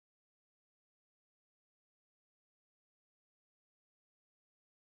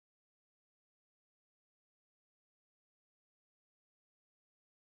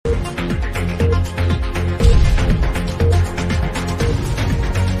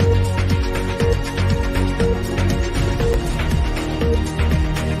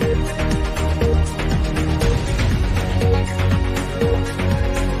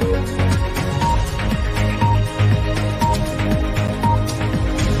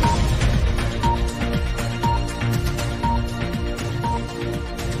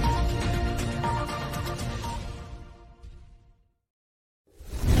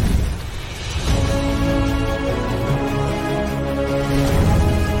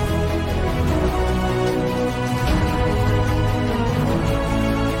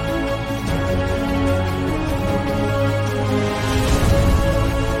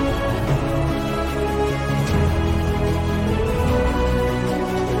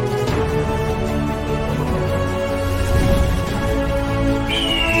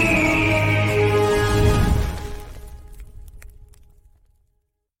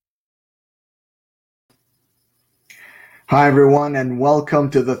Hi, everyone, and welcome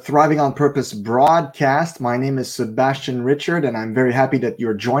to the Thriving on Purpose broadcast. My name is Sebastian Richard, and I'm very happy that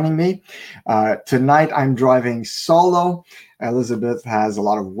you're joining me. Tonight, I'm driving solo. Elizabeth has a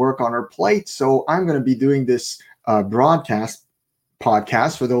lot of work on her plate, so I'm going to be doing this podcast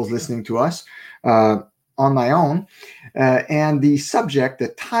for those listening to us on my own. And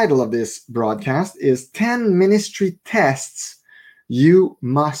the title of this broadcast is 10 Ministry Tests You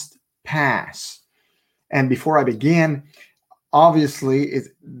Must Pass. And before I begin, obviously,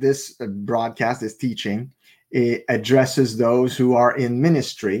 this broadcast is teaching. It addresses those who are in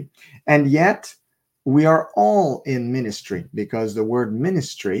ministry. And yet, we are all in ministry because the word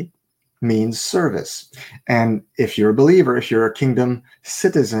ministry means service. And if you're a believer, if you're a kingdom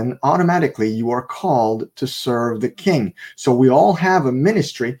citizen, automatically you are called to serve the king. So we all have a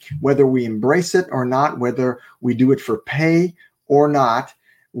ministry, whether we embrace it or not, whether we do it for pay or not,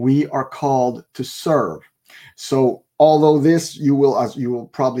 we are called to serve. So although this you will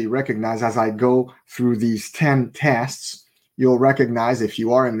probably recognize as I go through these 10 tests, you'll recognize if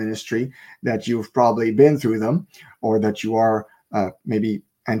you are in ministry that you've probably been through them, or that you are maybe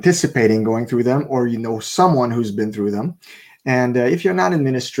anticipating going through them, or you know someone who's been through them. And if you're not in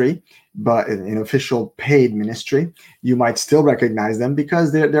ministry, but in official paid ministry, you might still recognize them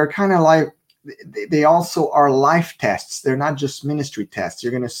because they're kind of like, they also are life tests. They're not just ministry tests. You're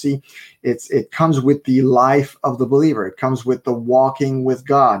going to see it comes with the life of the believer. It comes with the walking with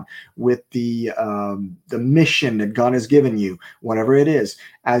God, with the mission that God has given you, whatever it is,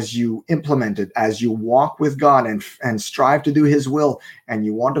 as you implement it, as you walk with God and strive to do his will, and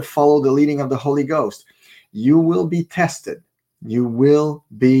you want to follow the leading of the Holy Ghost, you will be tested. You will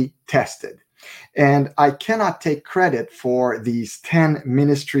be tested. And I cannot take credit for these 10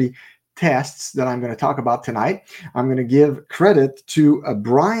 ministry tests that I'm going to talk about tonight. I'm going to give credit to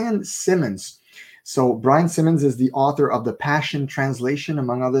Brian Simmons. So Brian Simmons is the author of the Passion Translation,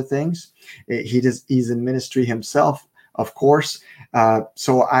 among other things. He's in ministry himself, of course.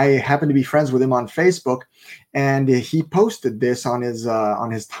 So I happen to be friends with him on Facebook, and he posted this on his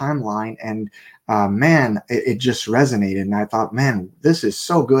timeline, and man, it just resonated. And I thought, man, this is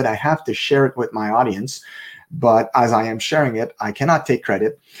so good. I have to share it with my audience. But as I am sharing it, I cannot take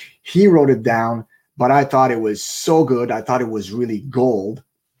credit. He wrote it down, but I thought it was so good. I thought it was really gold.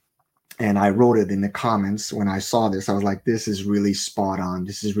 And I wrote it in the comments when I saw this. I was like, this is really spot on.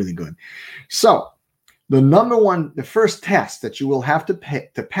 This is really good. So the first test that you will have to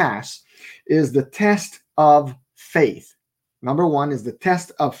pass is the test of faith. Number one is the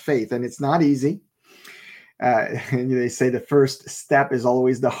test of faith, and it's not easy. They say the first step is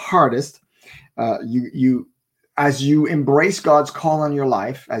always the hardest. As you embrace God's call on your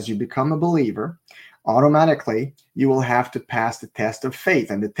life, as you become a believer, automatically you will have to pass the test of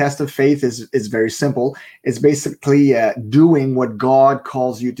faith. And the test of faith is very simple. It's basically doing what God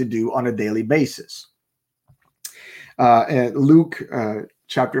calls you to do on a daily basis. Luke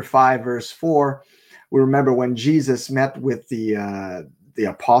chapter 5, verse 4, we remember when Jesus met with the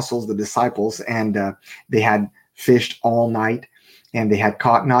apostles, the disciples, and they had fished all night and they had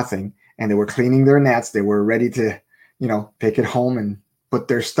caught nothing. And they were cleaning their nets. They were ready to, take it home and put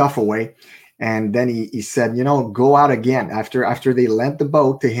their stuff away. And then he said, go out again. After they lent the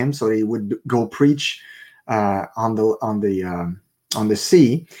boat to him so he would go preach on the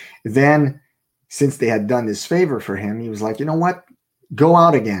sea. Then, since they had done this favor for him, he was like, you know what? Go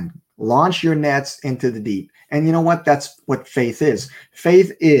out again. Launch your nets into the deep. And you know what? That's what faith is.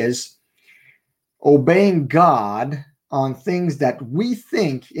 Faith is obeying God on things that we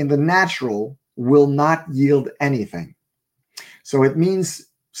think in the natural will not yield anything. So it means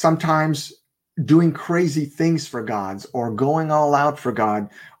sometimes doing crazy things for God, or going all out for God,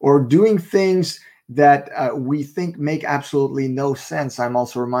 or doing things that we think make absolutely no sense. I'm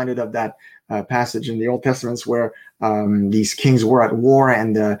also reminded of that passage in the Old Testament where these kings were at war,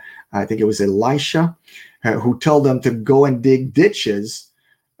 and I think it was Elisha who told them to go and dig ditches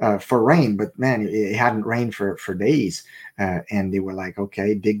for rain, but man, it hadn't rained for days, and they were like,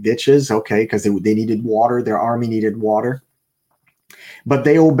 okay, dig ditches, okay, because they needed water. Their army needed water, but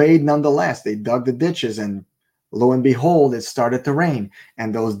they obeyed nonetheless. They dug the ditches, and lo and behold, it started to rain,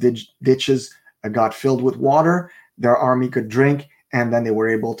 and those ditches got filled with water. Their army could drink, and then they were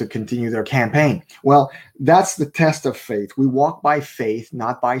able to continue their campaign. Well, that's the test of faith. We walk by faith,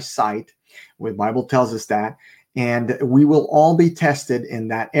 not by sight. The Bible tells us that. And we will all be tested in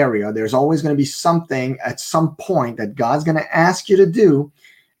that area. There's always going to be something at some point that God's going to ask you to do.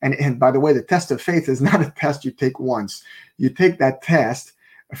 And by the way, the test of faith is not a test you take once. You take that test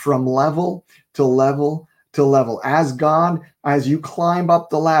from level to level to level. As you climb up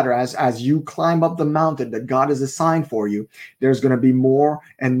the ladder, as you climb up the mountain that God has assigned for you, there's going to be more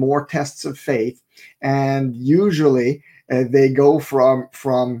and more tests of faith. And usually they go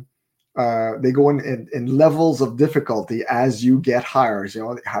they go in levels of difficulty as you get higher. You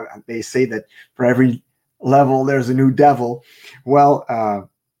know, they say that for every level there's a new devil. Well,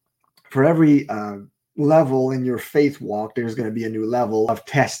 for every level in your faith walk, there's going to be a new level of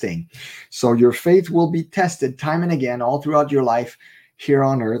testing. So your faith will be tested time and again all throughout your life here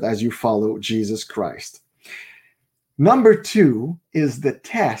on earth as you follow Jesus Christ. Number 2 is the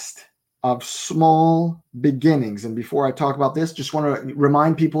test of small beginnings. And before I talk about this, just want to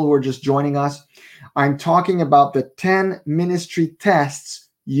remind people who are just joining us, I'm talking about the 10 ministry tests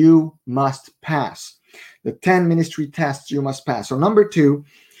you must pass. The 10 ministry tests you must pass. So number 2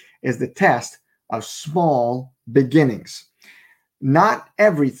 is the test of small beginnings. Not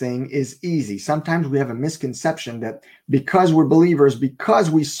everything is easy. Sometimes we have a misconception that because we're believers, because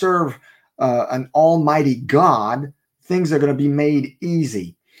we serve an almighty God, things are going to be made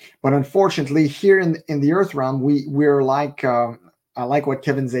easy. But unfortunately, here in the earth realm, we're like, I like what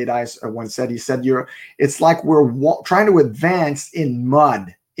Kevin Zadai once said. He said, it's like we're trying to advance in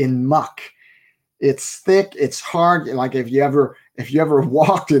mud, in muck. It's thick, it's hard. Like if you ever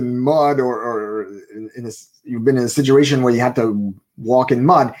walked in mud or you've been in a situation where you have to walk in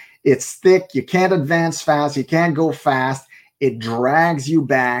mud, it's thick. You can't advance fast. You can't go fast. It drags you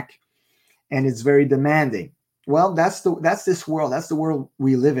back, and it's very demanding. Well, that's this world. That's the world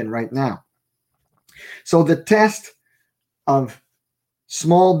we live in right now. So the test of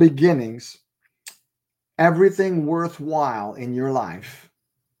small beginnings, everything worthwhile in your life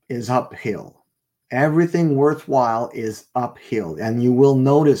is uphill. Everything worthwhile is uphill. And you will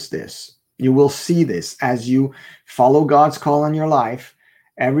notice this. You will see this as you follow God's call on your life.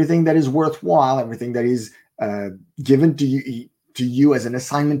 Everything that is worthwhile, everything that is given to you as an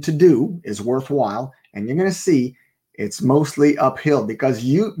assignment to do is worthwhile. And you're going to see it's mostly uphill because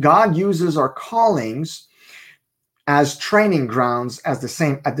God uses our callings as training grounds at the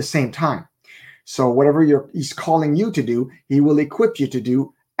same time. So whatever He's calling you to do, He will equip you to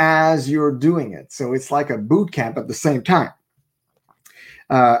do as you're doing it. So it's like a boot camp at the same time.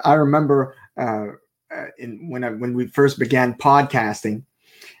 I remember when we first began podcasting,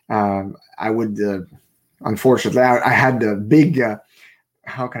 I would unfortunately I had the big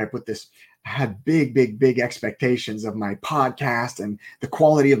how can I put this? I had big expectations of my podcast and the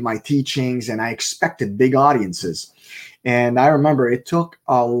quality of my teachings, and I expected big audiences. And I remember it took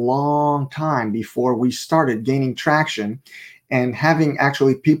a long time before we started gaining traction and having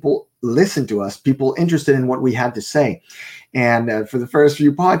actually people listen to us, people interested in what we had to say. And for the first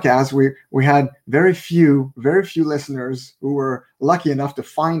few podcasts, we had very few listeners who were lucky enough to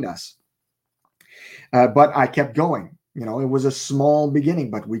find us. But I kept going. You know, it was a small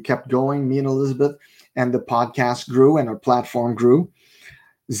beginning, but we kept going, me and Elizabeth, and the podcast grew and our platform grew.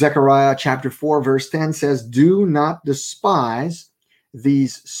 Zechariah chapter 4, verse 10 says, "Do not despise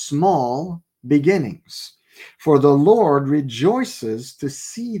these small beginnings, for the Lord rejoices to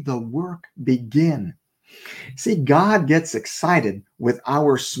see the work begin." See, God gets excited with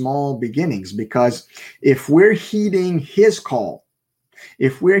our small beginnings because if we're heeding His call,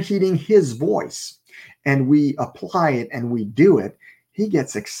 if we're heeding His voice, and we apply it and we do it, He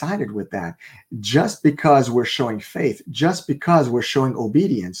gets excited with that. Just because we're showing faith, just because we're showing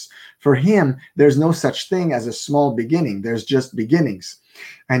obedience, for Him, there's no such thing as a small beginning. There's just beginnings.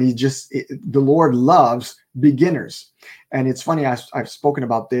 And the Lord loves beginners. And it's funny, I've spoken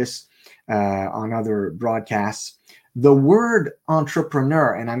about this on other broadcasts. The word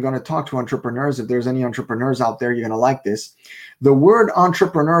entrepreneur, and I'm going to talk to entrepreneurs. If there's any entrepreneurs out there, you're going to like this. The word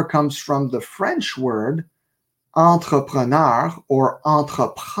entrepreneur comes from the French word entrepreneur or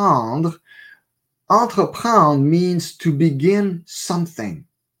entreprendre. Entreprendre means to begin something.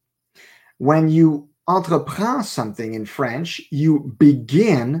 When you entreprend something in French, you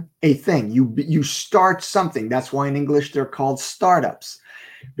begin a thing. You start something. That's why in English they're called startups,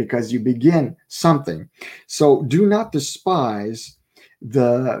 because you begin something. So do not despise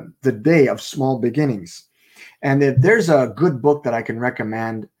the day of small beginnings. And if there's a good book that I can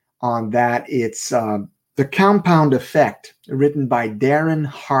recommend on that, it's The Compound Effect, written by Darren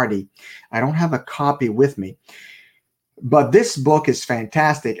Hardy. I don't have a copy with me, but this book is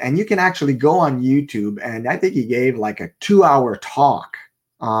fantastic. And you can actually go on YouTube, and I think he gave like a 2-hour talk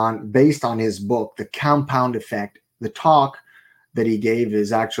based on his book, The Compound Effect. The talk that he gave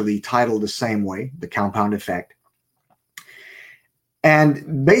is actually titled the same way, The Compound Effect.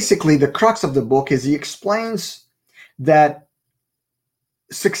 And basically the crux of the book is he explains that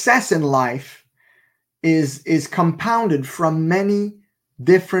success in life is compounded from many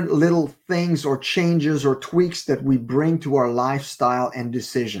different little things or changes or tweaks that we bring to our lifestyle and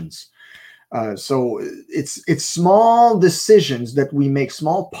decisions. So it's small decisions that we make,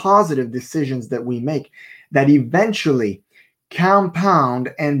 small positive decisions that we make, that eventually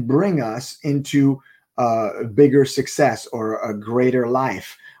compound and bring us into bigger success or a greater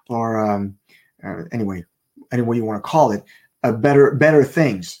life, or anyway, any way you want to call it, better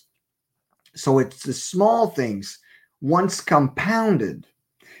things. So it's the small things, once compounded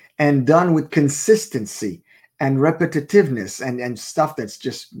and done with consistency and repetitiveness and stuff that's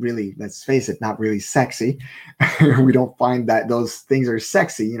just really, let's face it, not really sexy. We don't find that those things are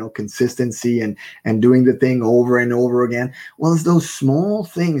sexy, consistency and doing the thing over and over again. Well, it's those small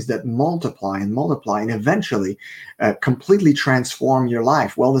things that multiply and eventually completely transform your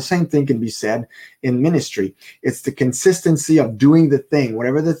life. Well, the same thing can be said in ministry. It's the consistency of doing the thing,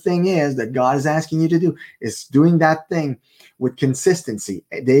 whatever the thing is that God is asking you to do, is doing that thing with consistency,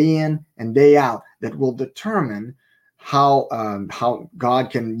 day in and day out, that will determine how God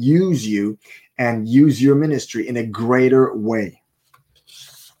can use you and use your ministry in a greater way.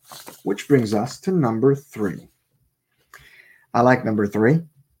 Which brings us to number 3. I like number 3.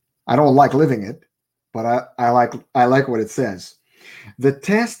 I don't like living it, but I like what it says. The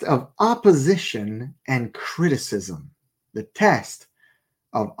test of opposition and criticism. The test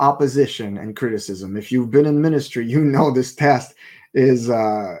of opposition and criticism. If you've been in ministry, you know this test is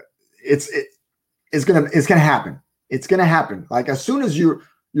it's gonna happen. It's gonna happen. Like, as soon as you're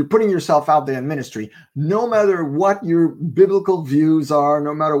putting yourself out there in ministry, no matter what your biblical views are,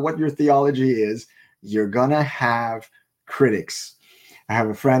 no matter what your theology is, you're gonna have critics. I have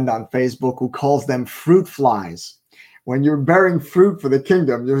a friend on Facebook who calls them fruit flies. When you're bearing fruit for the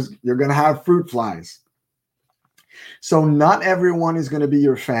kingdom, you're gonna have fruit flies. So not everyone is going to be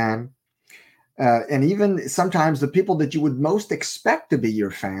your fan. And even sometimes the people that you would most expect to be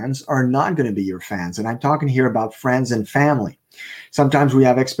your fans are not going to be your fans. And I'm talking here about friends and family. Sometimes we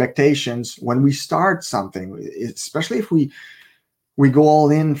have expectations when we start something, especially if we go all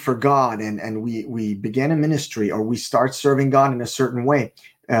in for God and we begin a ministry, or we start serving God in a certain way.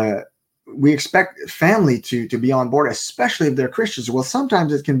 We expect family to be on board, especially if they're Christians. Well,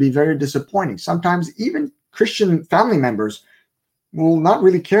 sometimes it can be very disappointing. Sometimes even Christian family members will not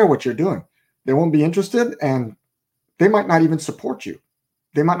really care what you're doing. They won't be interested, and they might not even support you.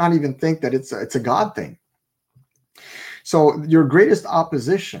 They might not even think that it's a God thing. So your greatest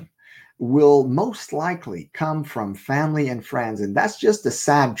opposition will most likely come from family and friends. And that's just the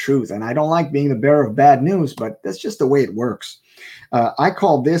sad truth. And I don't like being the bearer of bad news, but that's just the way it works. I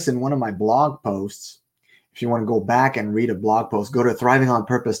called this in one of my blog posts. If you want to go back and read a blog post, go to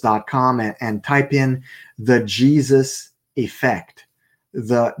thrivingonpurpose.com and type in the Jesus effect.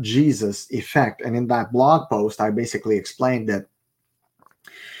 The Jesus effect. And in that blog post, I basically explained that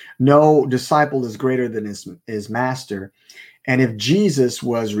no disciple is greater than his master. And if Jesus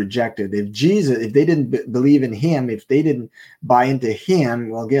was rejected, if they didn't believe in him, if they didn't buy into him,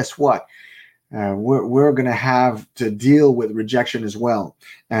 well, guess what? We're going to have to deal with rejection as well.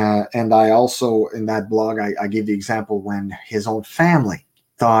 And I also, in that blog, I gave the example when his own family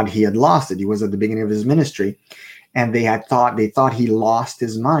thought he had lost it. He was at the beginning of his ministry, and they thought he lost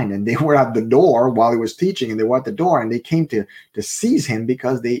his mind, and they were at the door while he was teaching, and they were at the door, and they came to seize him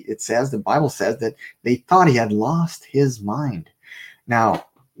because the Bible says that they thought he had lost his mind. Now,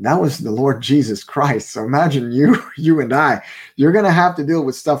 that was the Lord Jesus Christ. So imagine you and I, you're going to have to deal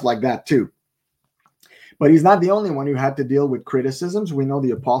with stuff like that too. But he's not the only one who had to deal with criticisms. We know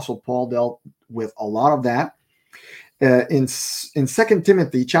the Apostle Paul dealt with a lot of that. In 2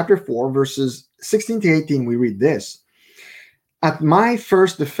 Timothy chapter 4, verses 16 to 18, we read this. At my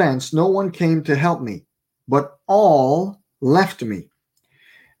first defense, no one came to help me, but all left me.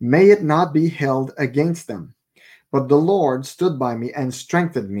 May it not be held against them. But the Lord stood by me and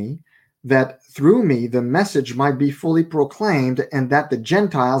strengthened me, that through me the message might be fully proclaimed, and that the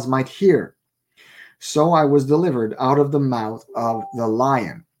Gentiles might hear. So I was delivered out of the mouth of the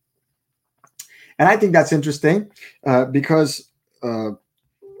lion. And I think that's interesting because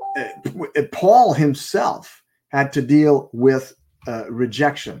Paul himself had to deal with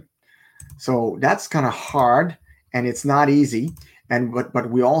rejection. So that's kind of hard, and it's not easy. But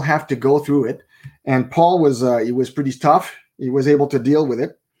we all have to go through it. And Paul was pretty tough. He was able to deal with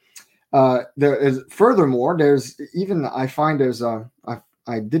it. Furthermore,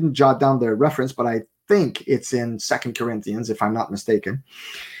 I didn't jot down the reference, but I think it's in 2 Corinthians, if I'm not mistaken.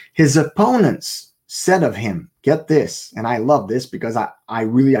 His opponents said of him, get this, and I love this because I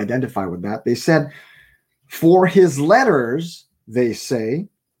really identify with that. They said, for his letters, they say,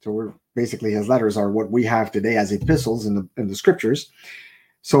 so basically his letters are what we have today as epistles in the scriptures.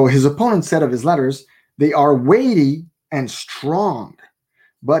 So his opponent said of his letters, they are weighty and strong,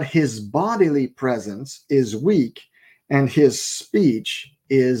 but his bodily presence is weak and his speech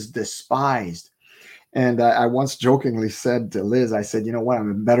is despised. And I once jokingly said to Liz, I said, you know what, I'm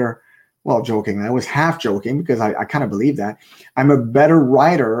a better, well, joking, I was half joking because I kind of believe that, I'm a better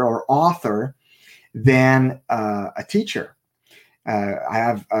writer or author than a teacher. I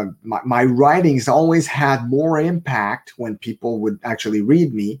have my writings always had more impact when people would actually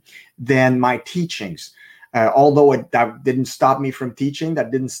read me than my teachings. Although that didn't stop me from teaching,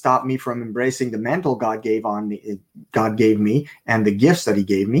 that didn't stop me from embracing the mantle God gave me, and the gifts that He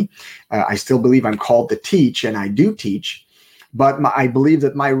gave me. I still believe I'm called to teach, and I do teach. But I believe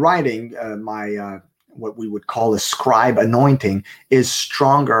that my writing, what we would call a scribe anointing, is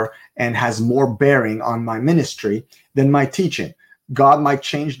stronger and has more bearing on my ministry than my teaching. God might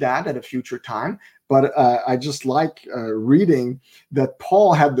change that at a future time, but I just like reading that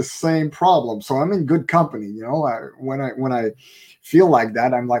Paul had the same problem. So I'm in good company, you know. When I feel like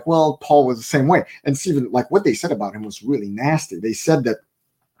that, I'm like, well, Paul was the same way. And Stephen, like what they said about him was really nasty. They said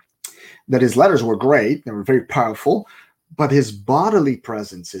that his letters were great, they were very powerful, but his bodily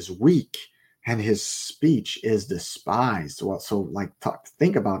presence is weak and his speech is despised. Well, so like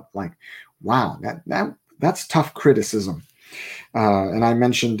think about like, wow, that's tough criticism. And I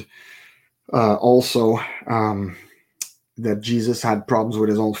mentioned also that Jesus had problems with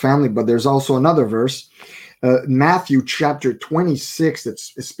his own family, but there's also another verse, Matthew chapter 26, that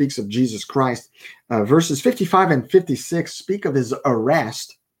speaks of Jesus Christ. Verses 55 and 56 speak of his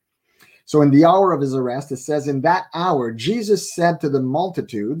arrest. So in the hour of his arrest, it says, in that hour, Jesus said to the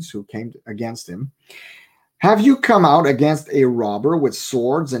multitudes who came against him, have you come out against a robber with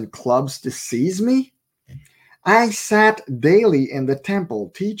swords and clubs to seize me? I sat daily in the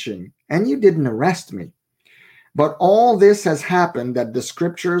temple teaching, and you didn't arrest me. But all this has happened that the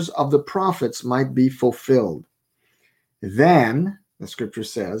scriptures of the prophets might be fulfilled. Then, the scripture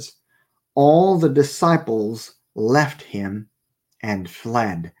says, all the disciples left him and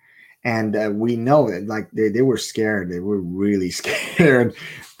fled. And we know that like they were scared. They were really scared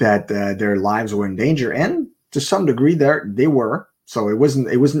that their lives were in danger. And to some degree, they were. So it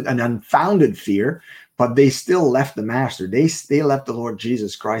wasn't an unfounded fear, but they still left the master. They left the Lord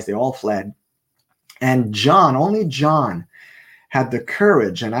Jesus Christ. They all fled. And only John had the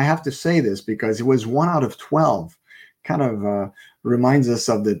courage. And I have to say this because it was 1 out of 12. Kind of reminds us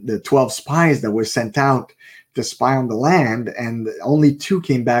of the 12 spies that were sent out to spy on the land. And only 2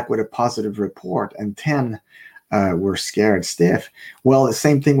 came back with a positive report and 10 were scared stiff. Well, the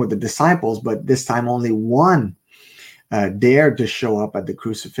same thing with the disciples, but this time only 1 dared to show up at the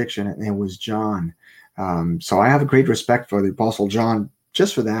crucifixion, and it was John. So I have a great respect for the Apostle John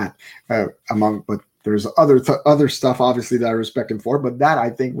just for that. But there's other stuff obviously that I respect him for, but that I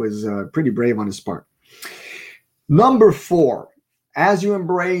think was pretty brave on his part. Number 4, as you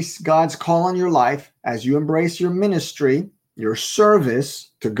embrace God's call on your life, as you embrace your ministry, your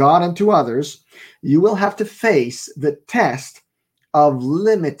service to God and to others, you will have to face the test of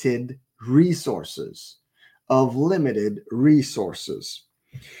limited resources.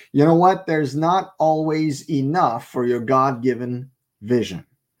 You know what? There's not always enough for your God-given vision.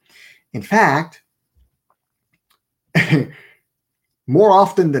 In fact, more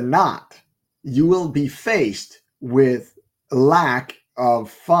often than not, you will be faced with lack of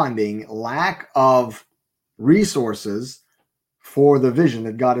funding, lack of resources for the vision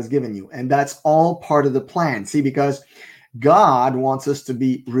that God has given you. And that's all part of the plan. See, because God wants us to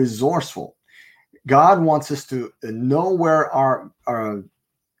be resourceful. God wants us to know where all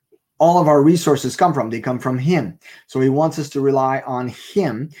of our resources come from. They come from Him. So He wants us to rely on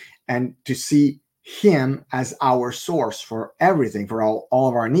Him and to see Him as our source for everything, for all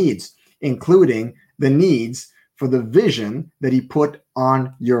of our needs, including the needs for the vision that He put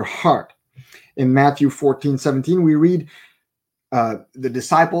on your heart. In Matthew 14:17, we read the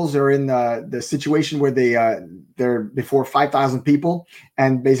disciples are in the situation where they're before 5,000 people,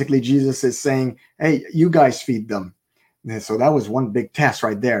 and basically Jesus is saying, hey, you guys feed them. And so that was one big test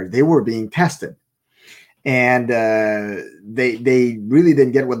right there. They were being tested. And they really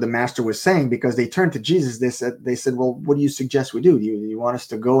didn't get what the master was saying, because they turned to Jesus. They said, well, what do you suggest we do? Do you want us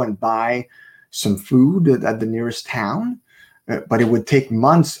to go and buy some food at the nearest town? But it would take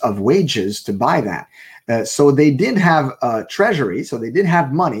months of wages to buy that. So they did have a treasury, so they did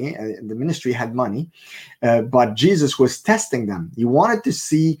have money. The ministry had money, but Jesus was testing them. He wanted to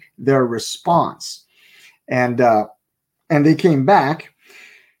see their response. And they came back,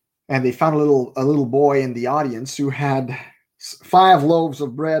 and they found a little boy in the audience who had 5 loaves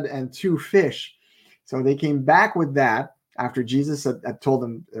of bread and 2 fish. So they came back with that after Jesus had told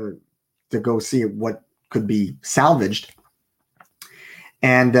them to go see what could be salvaged.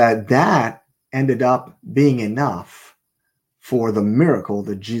 And that ended up being enough for the miracle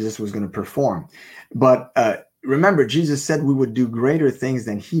that Jesus was going to perform. But remember, Jesus said we would do greater things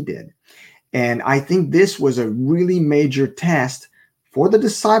than he did. And I think this was a really major test for the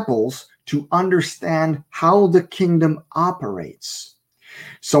disciples to understand how the kingdom operates.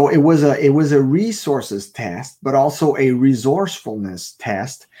 So it was a resources test, but also a resourcefulness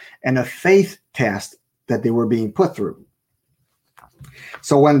test and a faith test that they were being put through.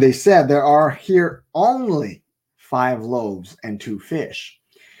 So when they said there are here only 5 loaves and 2 fish,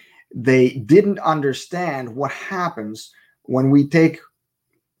 they didn't understand what happens when we take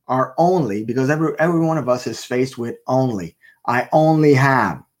our only, because every one of us is faced with only. I only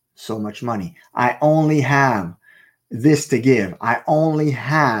have so much money. I only have this to give. I only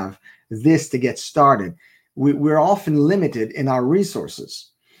have this to get started. We're often limited in our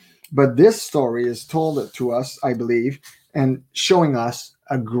resources. But this story is told to us, I believe, and showing us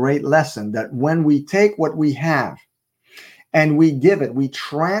a great lesson that when we take what we have and we give it, we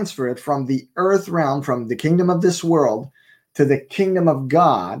transfer it from the earth realm, from the kingdom of this world to the kingdom of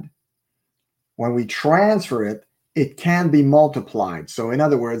God. When we transfer it, it can be multiplied. So in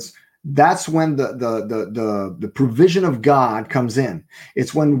other words, that's when the provision of God comes in.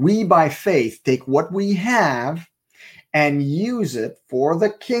 It's when we, by faith, take what we have and use it for the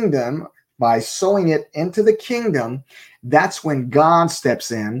kingdom by sowing it into the kingdom. That's when God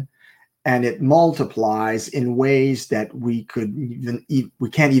steps in and it multiplies in ways that we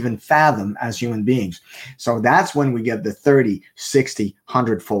can't even fathom as human beings. So that's when we get the 30, 60,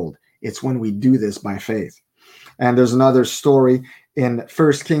 100-fold. It's when we do this by faith. And there's another story in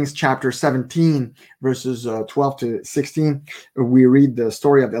 1 Kings chapter 17, verses 12 to 16. We read the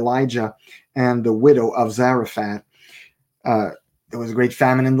story of Elijah and the widow of Zarephath. There was a great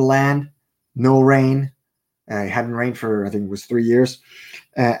famine in the land, no rain. It hadn't rained for, I think it was 3 years.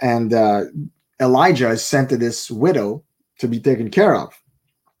 And Elijah is sent to this widow to be taken care of.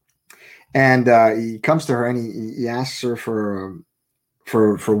 And he comes to her and he asks her for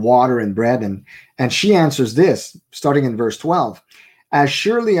water and bread. And she answers this, starting in verse 12. As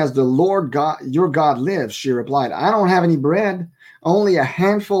surely as the Lord God, your God lives, she replied, I don't have any bread, only a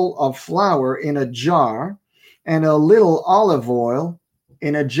handful of flour in a jar and a little olive oil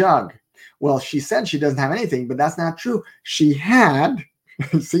in a jug. Well, she said she doesn't have anything, but that's not true. She had,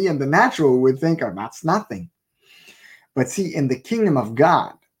 see, in the natural, we would think, oh, that's nothing. But see, in the kingdom of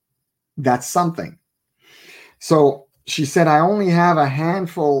God, that's something. So she said, I only have a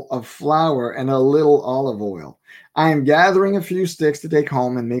handful of flour and a little olive oil. I am gathering a few sticks to take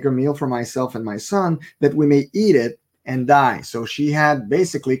home and make a meal for myself and my son, that we may eat it and die. So she had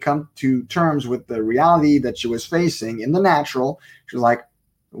basically come to terms with the reality that she was facing in the natural. She was like,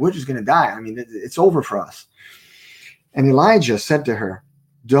 we're just going to die. I mean, it's over for us. And Elijah said to her,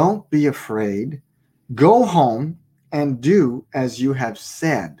 don't be afraid. Go home and do as you have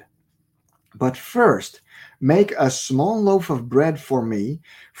said. But first, make a small loaf of bread for me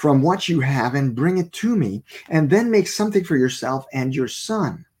from what you have and bring it to me, and then make something for yourself and your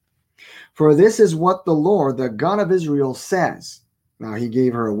son. For this is what the Lord, the God of Israel, says. Now he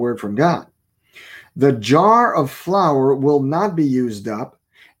gave her a word from God. The jar of flour will not be used up,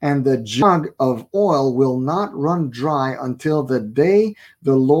 and the jug of oil will not run dry until the day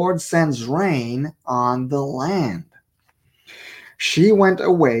the Lord sends rain on the land. She went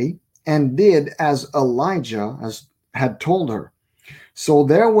away and did as Elijah had told her. So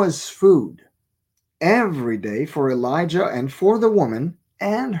there was food every day for Elijah and for the woman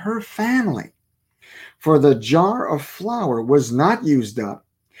and her family. For the jar of flour was not used up,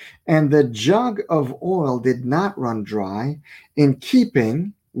 and the jug of oil did not run dry, in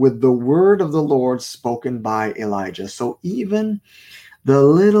keeping with the word of the Lord spoken by Elijah. So even the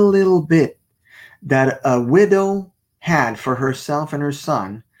little bit that a widow had for herself and her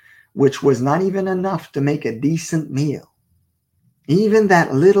son, which was not even enough to make a decent meal, even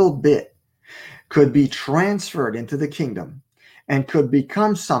that little bit could be transferred into the kingdom and could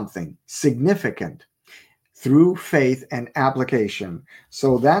become something significant through faith and application.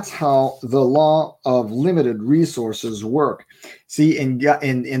 So that's how the law of limited resources work. See, in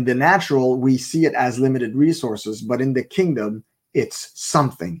the natural, we see it as limited resources, but in the kingdom, it's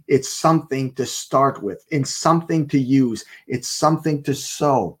something. It's something to start with. It's something to use. It's something to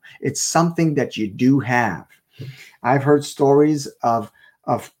sow. It's something that you do have. I've heard stories of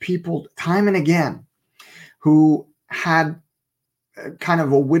people time and again who had kind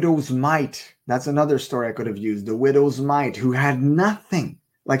of a widow's mite. That's another story I could have used. The widow's mite who had nothing.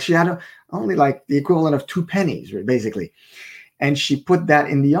 Like she had only like the equivalent of 2 pennies, basically. And she put that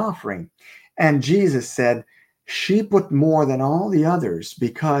in the offering. And Jesus said, she put more than all the others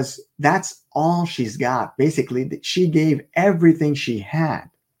because that's all she's got. Basically, she gave everything she had.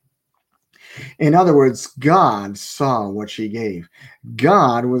 In other words, God saw what she gave.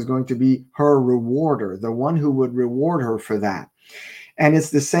 God was going to be her rewarder, the one who would reward her for that. And it's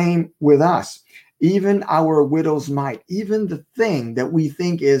the same with us. Even our widow's mite, even the thing that we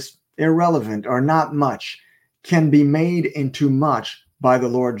think is irrelevant or not much, can be made into much by the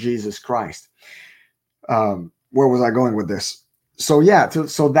Lord Jesus Christ. Where was I going with this? So yeah,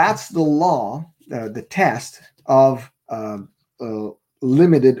 so that's the law, the test of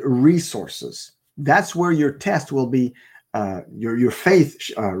limited resources. That's where your test will be, your faith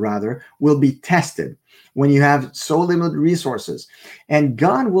rather will be tested when you have so limited resources. And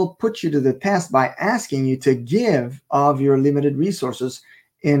God will put you to the test by asking you to give of your limited resources.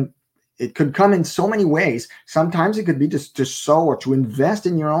 It could come in so many ways. Sometimes it could be just to sow or to invest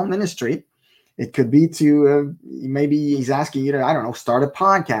in your own ministry. It could be to, maybe he's asking you to, I don't know, start a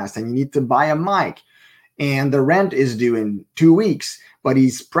podcast and you need to buy a mic and the rent is due in 2 weeks, but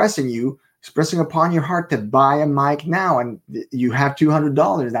he's pressing upon your heart to buy a mic now. And you have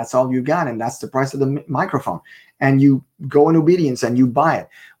 $200. That's all you got. And that's the price of the microphone. And you go in obedience and you buy it.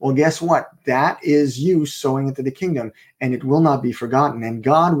 Well, guess what? That is you sowing into the kingdom, and it will not be forgotten. And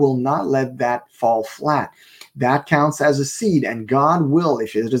God will not let that fall flat. That counts as a seed, and God will,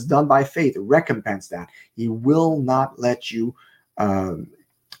 if it is done by faith, recompense that. He will not let you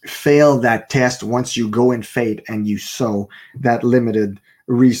fail that test once you go in faith and you sow that limited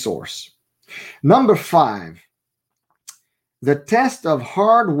resource. Number 5, the test of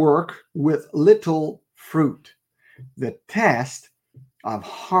hard work with little fruit. The test of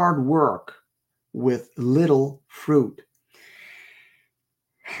hard work with little fruit.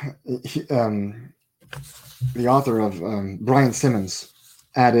 The author of Brian Simmons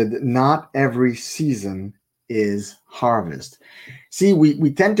added, not every season is harvest. See,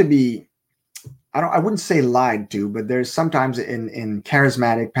 we tend to be, I wouldn't say lied to, but there's sometimes in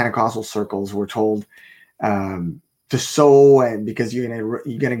charismatic Pentecostal circles, we're told to sow, and because you're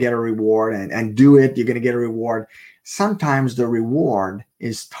gonna get a reward, and do it, you're gonna get a reward. Sometimes the reward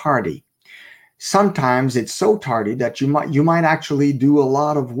is tardy. Sometimes it's so tardy that you might actually do a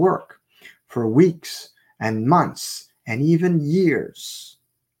lot of work for weeks and months and even years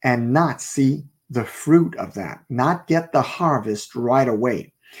and not see the fruit of that, not get the harvest right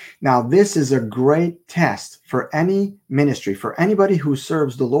away. Now, this is a great test for any ministry, for anybody who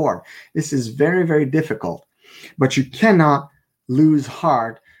serves the Lord. This is very, very difficult, but you cannot lose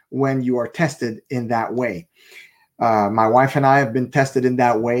heart when you are tested in that way. My wife and I have been tested in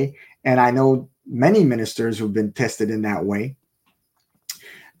that way, and I know many ministers who've been tested in that way.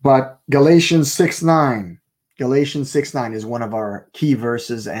 But Galatians 6:9 is one of our key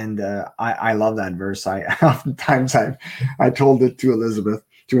verses, and I love that verse. Oftentimes I told it to Elizabeth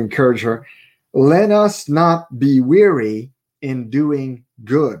to encourage her. Let us not be weary in doing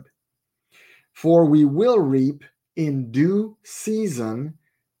good, for we will reap in due season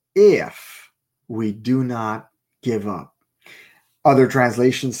if we do not give up. Other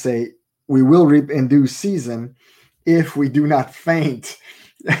translations say, we will reap in due season if we do not faint.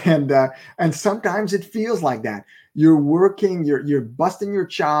 And sometimes it feels like that. You're working, you're busting your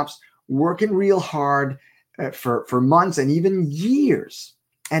chops, working real hard for months and even years.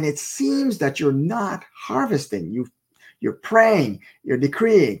 And it seems that you're not harvesting. You're praying, you're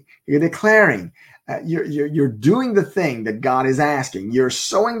decreeing, you're declaring, you're doing the thing that God is asking. You're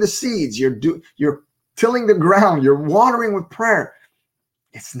sowing the seeds, you're tilling the ground, you're watering with prayer.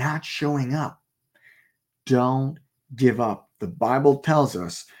 It's not showing up. Don't give up. The Bible tells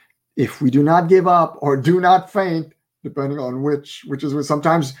us if we do not give up or do not faint, depending on which is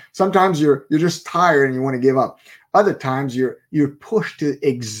sometimes you're just tired and you want to give up. Other times you're pushed to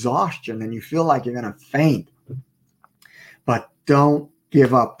exhaustion and you feel like you're going to faint. But don't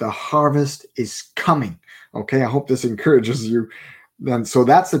give up. The harvest is coming. Okay, I hope this encourages you. Then, so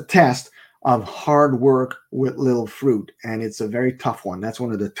that's a test of hard work with little fruit, and it's a very tough one. That's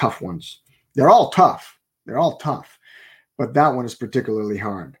one of the tough ones. They're all tough, but that one is particularly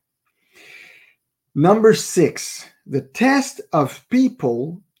hard. Number 6, the test of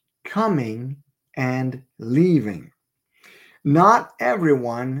people coming and leaving. Not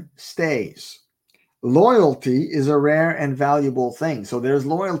everyone stays. Loyalty is a rare and valuable thing. So there's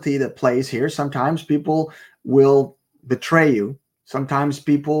loyalty that plays here. Sometimes people will betray you. Sometimes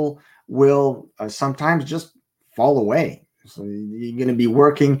people will sometimes just fall away. So you're going to be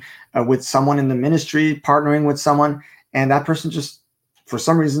working with someone in the ministry, partnering with someone, and that person just, for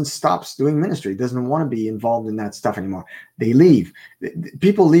some reason, stops doing ministry, doesn't want to be involved in that stuff anymore. They leave.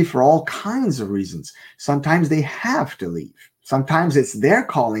 People leave for all kinds of reasons. Sometimes they have to leave. Sometimes it's their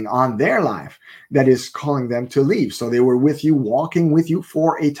calling on their life that is calling them to leave. So they were with you, walking with you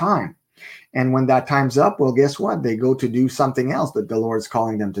for a time. And when that time's up, well, guess what? They go to do something else that the Lord's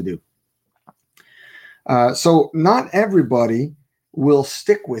calling them to do. So not everybody will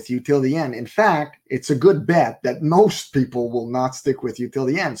stick with you till the end. In fact, it's a good bet that most people will not stick with you till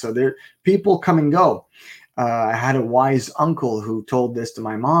the end. So people come and go. I had a wise uncle who told this to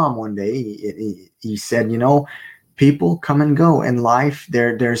my mom one day. He said, people come and go in life.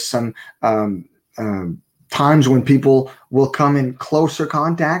 There's some times when people will come in closer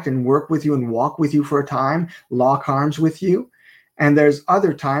contact and work with you and walk with you for a time, lock arms with you. And there's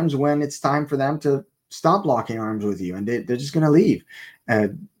other times when it's time for them to stop locking arms with you, and they're just going to leave.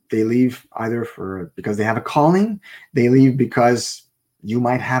 They leave either because they have a calling. They leave because you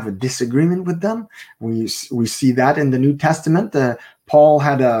might have a disagreement with them. We see that in the New Testament. Paul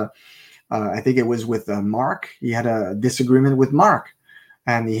had I think it was with Mark. He had a disagreement with Mark,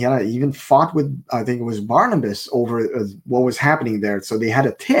 and he had even fought with, I think it was Barnabas, over what was happening there. So they had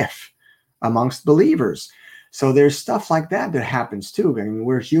a tiff amongst believers. So there's stuff like that happens too. I mean,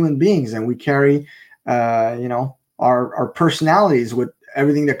 we're human beings, and we carry our personalities with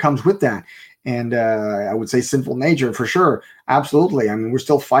everything that comes with that. And I would say sinful nature for sure. Absolutely. I mean, we're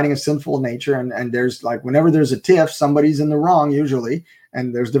still fighting a sinful nature. And there's whenever there's a tiff, somebody's in the wrong usually.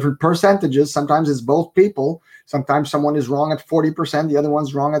 And there's different percentages. Sometimes it's both people. Sometimes someone is wrong at 40%. The other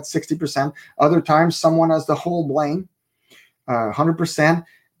one's wrong at 60%. Other times someone has the whole blame, 100%.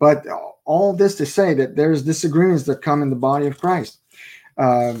 But all this to say that there's disagreements that come in the body of Christ.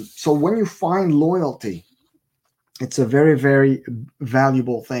 So when you find loyalty, it's a very, very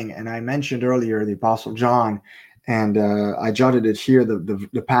valuable thing. And I mentioned earlier the Apostle John, and I jotted it here,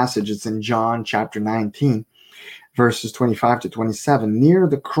 the passage. It's in John chapter 19, verses 25 to 27. Near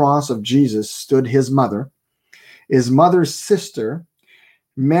the cross of Jesus stood his mother's sister,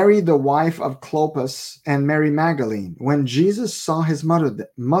 Mary, the wife of Clopas, and Mary Magdalene. When Jesus saw his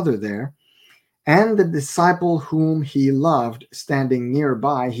mother there, and the disciple whom he loved standing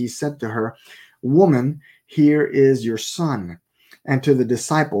nearby, he said to her, "Woman, here is your son." And to the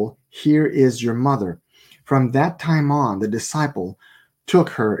disciple, "Here is your mother." From that time on, the disciple took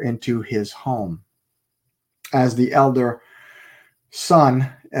her into his home. As the elder son,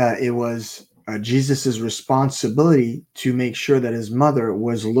 it was Jesus' responsibility to make sure that his mother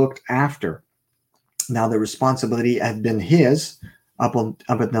was looked after. Now, the responsibility had been his up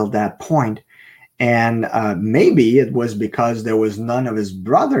until that point. And maybe it was because there was none of his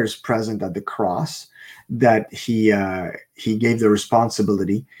brothers present at the cross that he gave the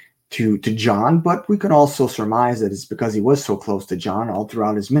responsibility to John. But we can also surmise that it's because he was so close to John all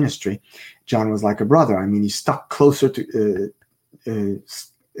throughout his ministry. John was like a brother. I mean, he stuck closer than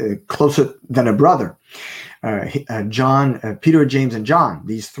a brother. John, Peter, James, and John.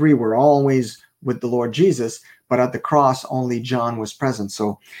 These three were always with the Lord Jesus. But at the cross, only John was present.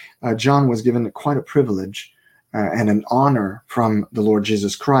 So John was given quite a privilege and an honor from the Lord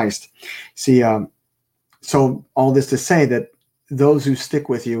Jesus Christ. See, so all this to say that those who stick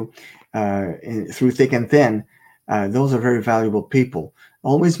with you through thick and thin, those are very valuable people.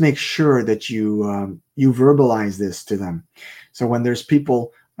 Always make sure that you verbalize this to them. So when there's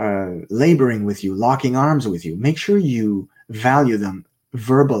people laboring with you, locking arms with you, make sure you value them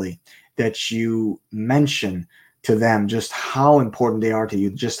verbally, that you mention to them just how important they are to you,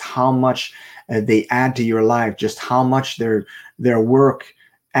 just how much they add to your life, just how much their work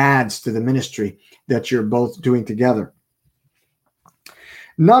adds to the ministry that you're both doing together.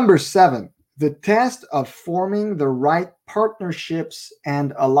 Number 7, the test of forming the right partnerships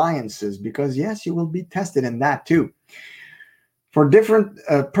and alliances, because yes, you will be tested in that too. For different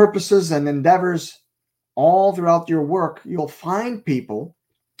purposes and endeavors all throughout your work, you'll find people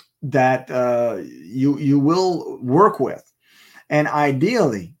that you will work with. And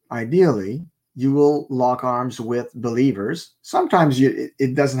ideally, you will lock arms with believers. Sometimes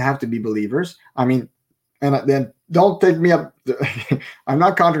it doesn't have to be believers. I mean, and then don't take me up. I'm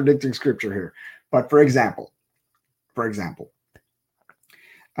not contradicting scripture here. But for example,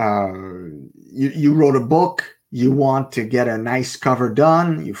 you wrote a book. You want to get a nice cover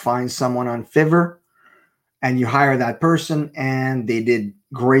done. You find someone on Fiverr, and you hire that person, and they did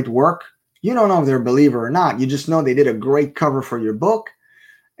great work. You don't know if they're a believer or not. You just know they did a great cover for your book.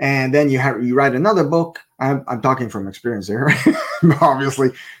 And then you write another book. I'm talking from experience here,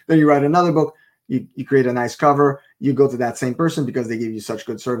 obviously. Then you write another book. You create a nice cover. You go to that same person because they give you such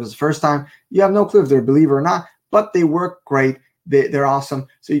good service the first time. You have no clue if they're a believer or not, but they work great. They're awesome.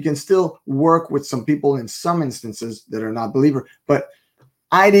 So you can still work with some people in some instances that are not believer. But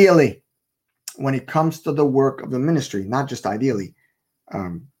ideally, when it comes to the work of the ministry, not just ideally,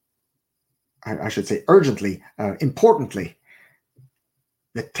 I should say urgently, importantly,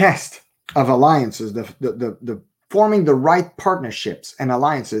 the test of alliances, the forming the right partnerships and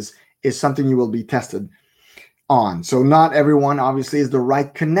alliances is something you will be tested on. So not everyone obviously is the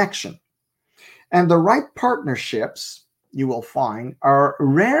right connection. And the right partnerships you will find are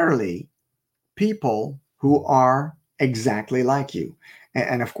rarely people who are exactly like you.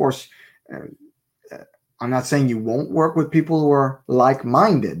 And of course, I'm not saying you won't work with people who are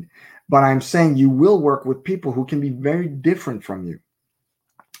like-minded, but I'm saying you will work with people who can be very different from you.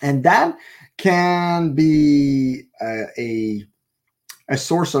 And that can be a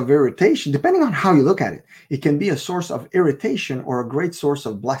source of irritation, depending on how you look at it. It can be a source of irritation or a great source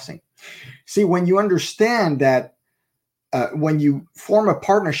of blessing. See, when you understand that when you form a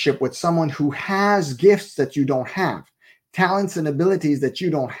partnership with someone who has gifts that you don't have, talents and abilities that you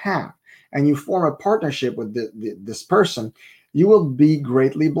don't have, and you form a partnership with this person, you will be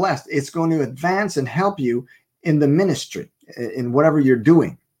greatly blessed. It's going to advance and help you in the ministry, in whatever you're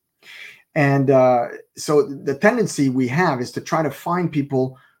doing. And so the tendency we have is to try to find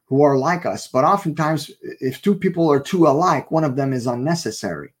people who are like us. But oftentimes, if two people are too alike, one of them is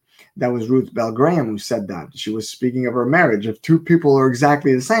unnecessary. That was Ruth Bell Graham who said that. She was speaking of her marriage. If two people are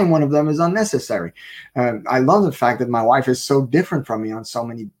exactly the same, one of them is unnecessary. I love the fact that my wife is so different from me in so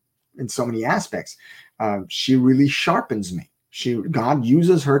many aspects. She really sharpens me. God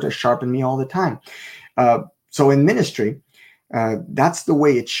uses her to sharpen me all the time. So in ministry, that's the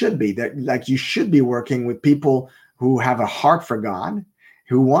way it should be. That, like, you should be working with people who have a heart for God,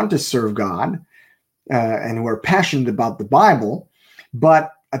 who want to serve God, and who are passionate about the Bible.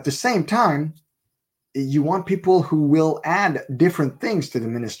 But at the same time, you want people who will add different things to the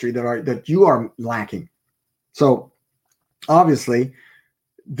ministry that you are lacking. So obviously,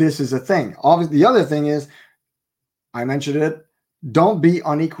 this is a thing. Obviously, the other thing is, I mentioned it, don't be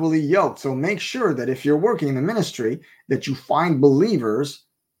unequally yoked. So make sure that if you're working in the ministry, that you find believers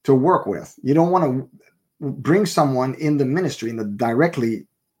to work with. You don't want to bring someone in the ministry, in the directly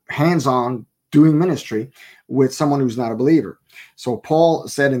hands-on doing ministry, with someone who's not a believer. So Paul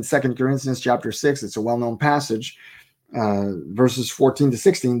said in 2 Corinthians chapter 6, it's a well-known passage, verses 14 to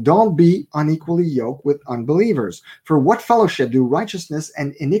 16, don't be unequally yoked with unbelievers. For what fellowship do righteousness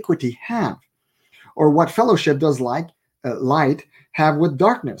and iniquity have? Or what fellowship does light have with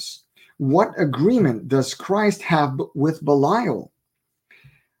darkness? What agreement does Christ have with Belial?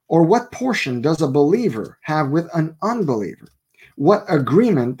 Or what portion does a believer have with an unbeliever? What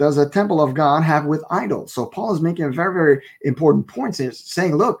agreement does a temple of God have with idols? So Paul is making a very, very important point. He's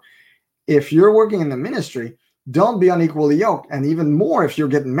saying, look, if you're working in the ministry, don't be unequally yoked, and even more if you're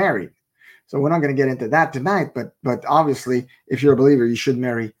getting married. So we're not going to get into that tonight, but obviously, if you're a believer, you should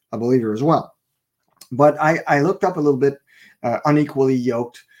marry a believer as well. But I looked up a little bit unequally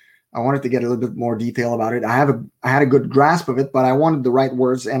yoked. I wanted to get a little bit more detail about it. I had a good grasp of it, but I wanted the right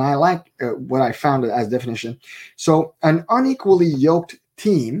words, and I like what I found as definition. So an unequally yoked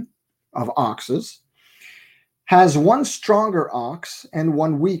team of oxes has one stronger ox and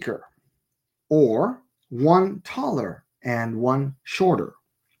one weaker, or one taller and one shorter.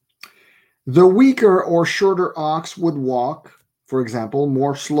 The weaker or shorter ox would walk, for example,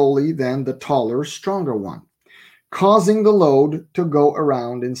 more slowly than the taller, stronger one, causing the load to go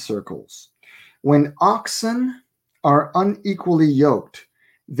around in circles. When oxen are unequally yoked,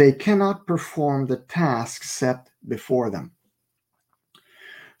 they cannot perform the task set before them.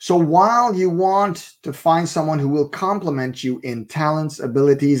 So while you want to find someone who will complement you in talents,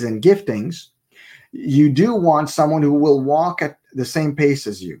 abilities, and giftings, you do want someone who will walk at the same pace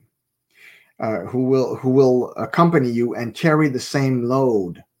as you, who will accompany you and carry the same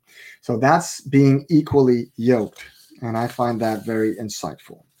load. So that's being equally yoked, and I find that very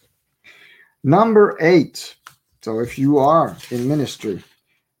insightful. Number 8. So if you are in ministry,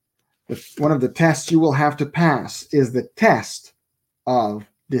 one of the tests you will have to pass is the test of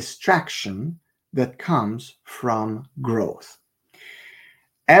distraction that comes from growth.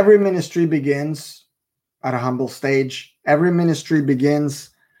 Every ministry begins at a humble stage. Every ministry begins,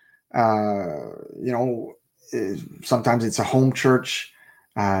 sometimes it's a home church.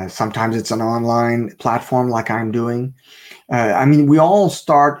 Sometimes it's an online platform like I'm doing. We all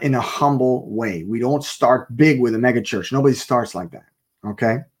start in a humble way. We don't start big with a mega church. Nobody starts like that.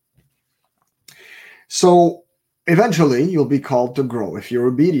 Okay. So eventually you'll be called to grow. If you're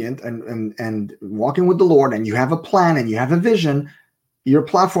obedient and walking with the Lord, and you have a plan and you have a vision, your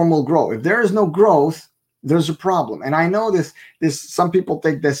platform will grow. If there is no growth, there's a problem. And I know this some people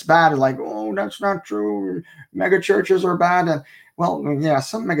take this bad, like, oh, that's not true, mega churches are bad. And well, yeah,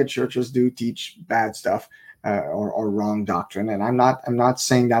 some mega churches do teach bad stuff, or wrong doctrine. And I'm not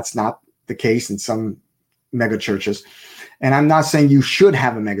saying that's not the case in some mega churches. And I'm not saying you should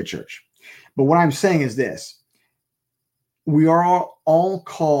have a mega church. But what I'm saying is this: we are all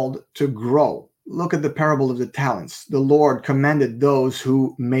called to grow. Look at the parable of the talents. The Lord commended those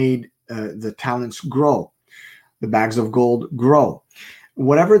who made the talents grow, the bags of gold grow.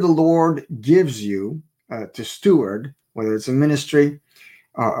 Whatever the Lord gives you to steward, whether it's a ministry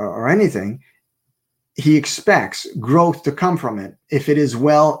or anything, he expects growth to come from it if it is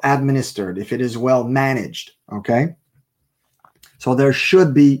well administered, if it is well managed, okay? So there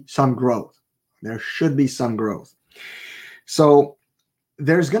should be some growth. There should be some growth. So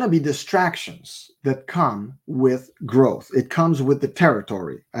there's going to be distractions that come with growth. It comes with the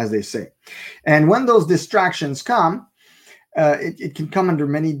territory, as they say. And when those distractions come, it can come under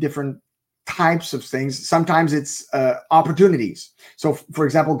many different types of things. Sometimes it's opportunities. So, for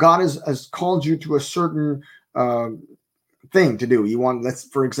example, God has called you to a certain thing to do.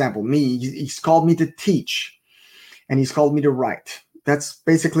 For example, me, he's called me to teach, and he's called me to write. That's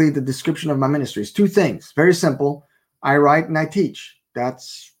basically the description of my ministry. It's two things, very simple. I write and I teach.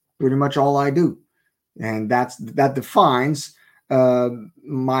 That's pretty much all I do. And that defines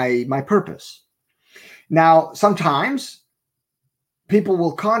my purpose. Now, sometimes people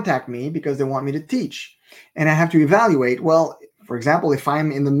will contact me because they want me to teach. And I have to evaluate, well, for example, if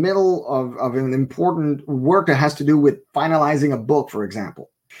I'm in the middle of an important work that has to do with finalizing a book, for example,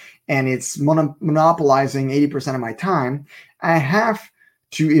 and it's monopolizing 80% of my time, I have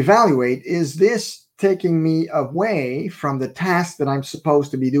to evaluate, is this taking me away from the task that I'm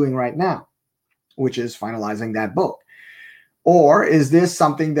supposed to be doing right now, which is finalizing that book? Or is this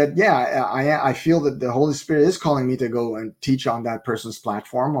something that, I feel that the Holy Spirit is calling me to go and teach on that person's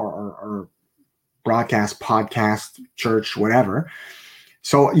platform or broadcast, podcast, church, whatever.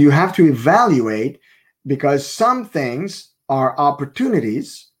 So you have to evaluate, because some things are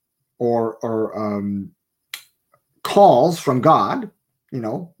opportunities or calls from God,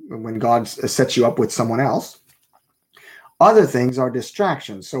 when God sets you up with someone else. Other things are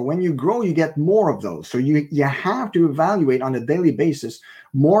distractions. So when you grow, you get more of those. So you have to evaluate on a daily basis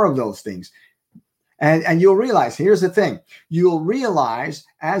more of those things. And you'll realize, here's the thing, you'll realize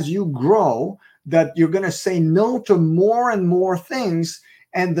as you grow that you're going to say no to more and more things.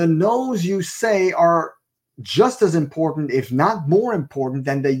 And the no's you say are just as important, if not more important,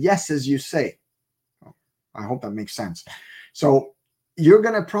 than the yeses you say. I hope that makes sense. So you're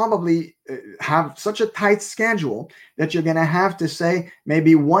going to probably have such a tight schedule that you're going to have to say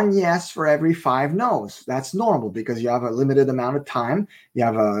maybe one yes for every 5 no's. That's normal because you have a limited amount of time. You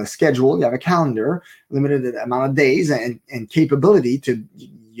have a schedule, you have a calendar, limited amount of days and capability to,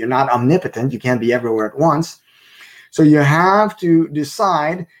 you're not omnipotent. You can't be everywhere at once. So you have to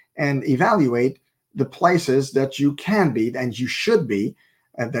decide and evaluate the places that you can be and you should be,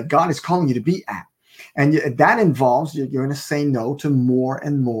 that God is calling you to be at. And that involves you're going to say no to more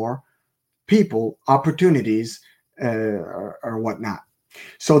and more people, opportunities, or whatnot.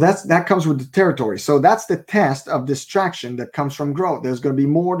 So that comes with the territory. So that's the test of distraction that comes from growth. There's going to be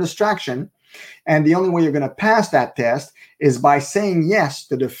more distraction. And the only way you're going to pass that test is by saying yes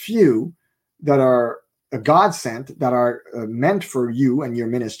to the few that are God sent, that are meant for you and your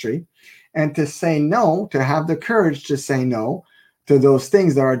ministry, and to say no, to have the courage to say no to those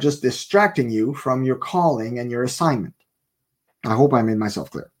things that are just distracting you from your calling and your assignment. I hope I made myself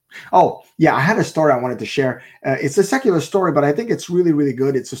clear. Oh, yeah, I had a story I wanted to share. It's a secular story, but I think it's really, really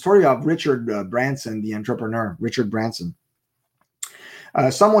good. It's a story of Richard Branson, the entrepreneur, Richard Branson.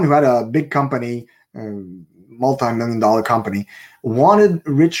 Someone who had a big company, multi-million-dollar company, wanted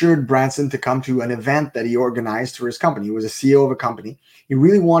Richard Branson to come to an event that he organized for his company. He was a CEO of a company. He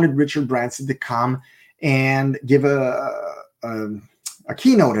really wanted Richard Branson to come and give a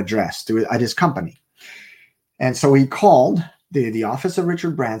keynote address at his company. And so he called the office of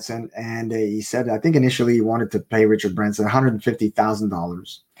Richard Branson, and he said, I think initially he wanted to pay Richard Branson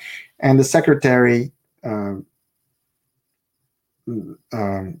 $150,000. And the secretary,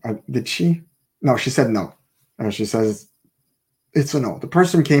 did she? No, she said no. She says, it's a no. The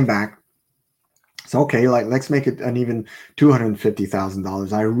person came back. So, okay, let's make it an even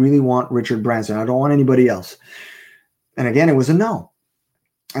 $250,000. I really want Richard Branson. I don't want anybody else. And again, it was a no.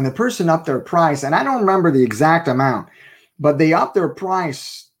 And the person upped their price, and I don't remember the exact amount, but they upped their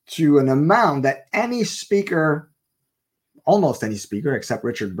price to an amount that any speaker almost any speaker except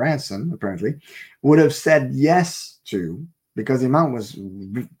Richard Branson, apparently, would have said yes to, because the amount was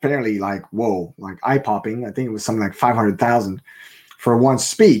fairly like, whoa, like eye-popping. I think it was something like 500,000 for one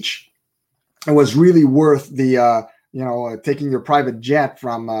speech. It was really worth the taking your private jet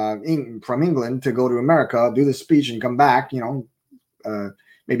from England to go to America, do the speech, and come back.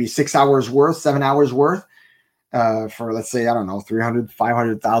 Maybe 6 hours worth, 7 hours worth, for, let's say, I don't know,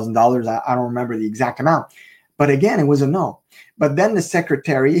 $500,000. I don't remember the exact amount. But again, it was a no. But then the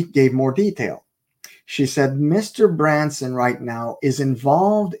secretary gave more detail. She said, Mr. Branson right now is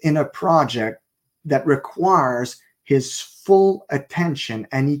involved in a project that requires his full attention,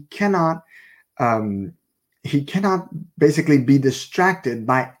 and he cannot basically be distracted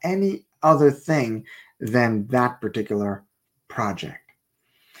by any other thing than that particular project.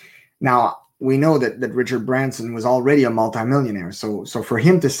 Now, we know that Richard Branson was already a multimillionaire. So for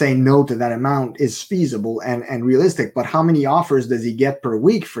him to say no to that amount is feasible and realistic. But how many offers does he get per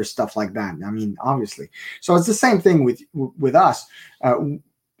week for stuff like that? I mean, obviously. So it's the same thing with us. It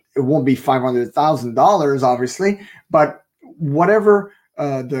won't be $500,000, obviously, but whatever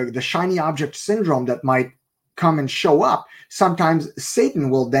the shiny object syndrome that might come and show up, sometimes Satan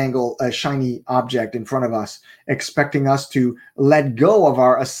will dangle a shiny object in front of us, expecting us to let go of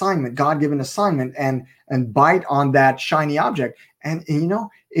our assignment, God-given assignment, and bite on that shiny object. And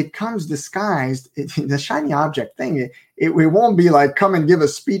it comes disguised. The shiny object thing, it won't be like, come and give a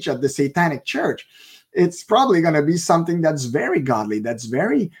speech at the Satanic Church. It's probably going to be something that's very godly, that's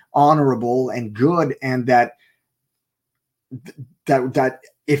very honorable and good, and that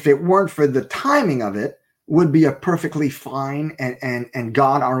if it weren't for the timing of it, would be a perfectly fine and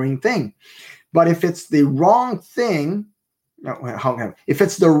God-honoring thing. But if it's the wrong thing, if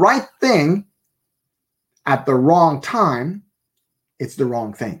it's the right thing at the wrong time, it's the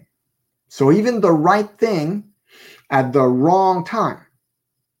wrong thing. So even the right thing at the wrong time,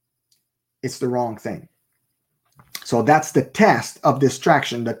 it's the wrong thing. So that's the test of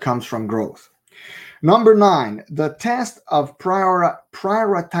distraction that comes from growth. Number 9, the test of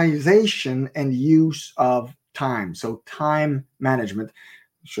prioritization and use of time. So time management. I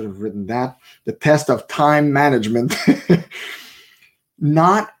should have written that. The test of time management.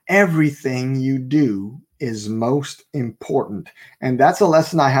 Not everything you do is most important. And that's a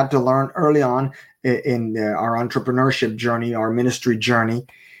lesson I had to learn early on in our entrepreneurship journey, our ministry journey.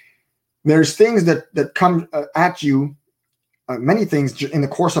 There's things that come at you, many things in the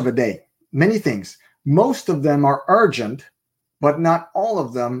course of a day, many things. Most of them are urgent, but not all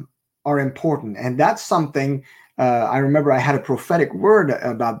of them are important. And that's something I remember I had a prophetic word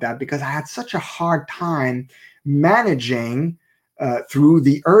about that, because I had such a hard time managing through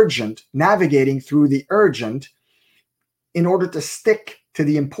the urgent, navigating through the urgent in order to stick to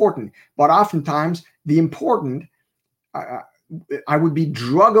the important. But oftentimes the important, I would be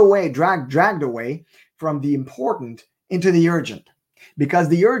dragged away from the important into the urgent. Because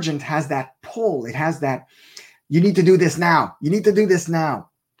the urgent has that pull. It has that, you need to do this now. You need to do this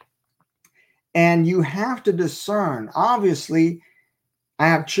now. And you have to discern. Obviously, I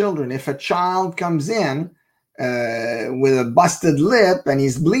have children. If a child comes in with a busted lip and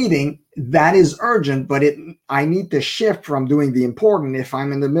he's bleeding, that is urgent, but I need to shift from doing the important. If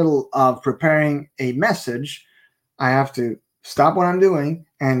I'm in the middle of preparing a message, I have to stop what I'm doing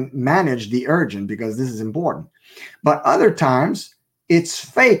and manage the urgent, because this is important. But other times, it's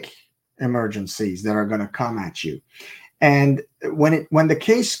fake emergencies that are going to come at you. And when the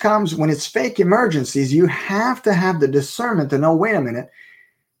case comes, when it's fake emergencies, you have to have the discernment to know, wait a minute,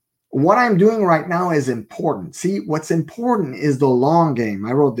 what I'm doing right now is important. See, what's important is the long game.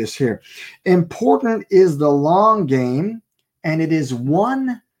 I wrote this here. Important is the long game, and it is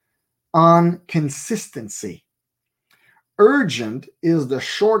won on consistency. Urgent is the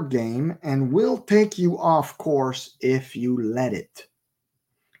short game and will take you off course if you let it.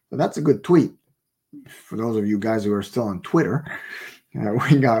 So that's a good tweet. For those of you guys who are still on Twitter,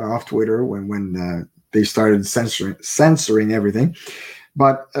 we got off Twitter when they started censoring everything.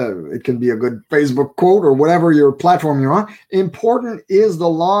 But it can be a good Facebook quote or whatever your platform you're on. Important is the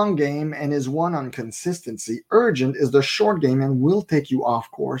long game and is won on consistency. Urgent is the short game and will take you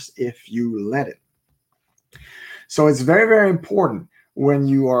off course if you let it. So it's very, very important when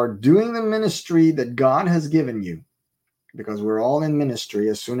you are doing the ministry that God has given you, because we're all in ministry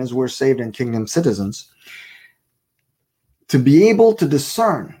as soon as we're saved and kingdom citizens, to be able to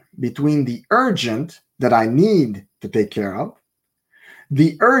discern between the urgent that I need to take care of,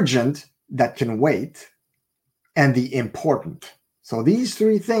 the urgent that can wait, and the important. So these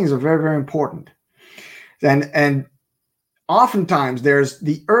three things are very, very important. And oftentimes there's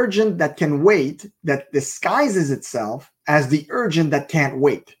the urgent that can wait, that disguises itself as the urgent that can't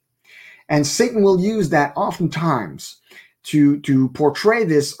wait. And Satan will use that oftentimes to portray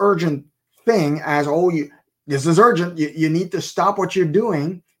this urgent thing as, oh, this is urgent. You need to stop what you're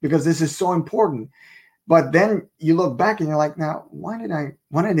doing because this is so important. But then you look back and you're like, now, why did I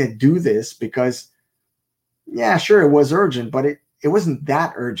do this? Because, yeah, sure, it was urgent, but it wasn't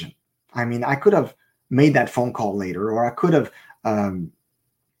that urgent. I mean, I could have made that phone call later, or I could have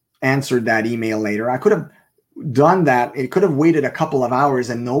answered that email later. I could have done that. It could have waited a couple of hours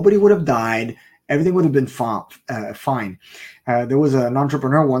and nobody would have died. Everything would have been fine. There was an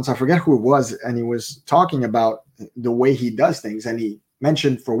entrepreneur once, I forget who it was, and he was talking about the way he does things. And he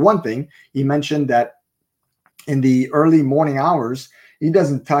mentioned, for one thing, he mentioned that in the early morning hours, he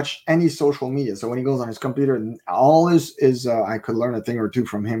doesn't touch any social media. So when he goes on his computer, all is I could learn a thing or two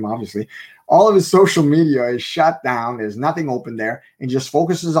from him, obviously. All of his social media is shut down. There's nothing open there, and just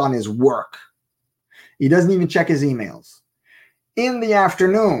focuses on his work. He doesn't even check his emails. In the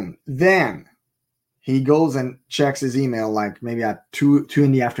afternoon, then he goes and checks his email, like maybe at 2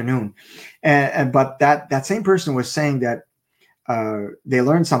 in the afternoon. But that same person was saying that they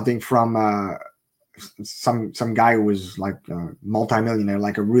learned something from some guy who was like a multimillionaire,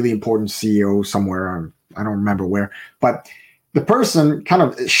 like a really important CEO somewhere. I don't remember where, but the person kind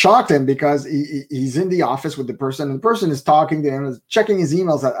of shocked him because he's in the office with the person, and the person is talking to him, is checking his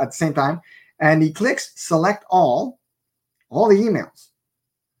emails at the same time, and he clicks select all the emails.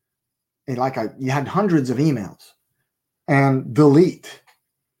 And you had hundreds of emails, and delete.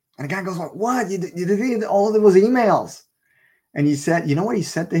 And the guy goes, what? You deleted all of those emails? And he said, you know what he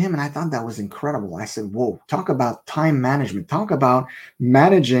said to him? And I thought that was incredible. I said, whoa, talk about time management. Talk about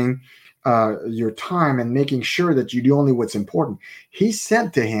managing your time and making sure that you do only what's important. He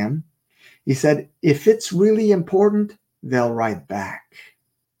said to him, he said, if it's really important, they'll write back.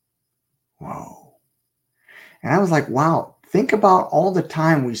 Whoa. And I was like, wow, think about all the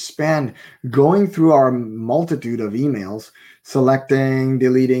time we spend going through our multitude of emails, selecting,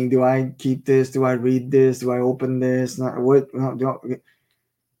 deleting. Do I keep this? Do I read this? Do I open this?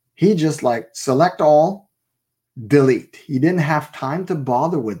 He just like select all, delete. He didn't have time to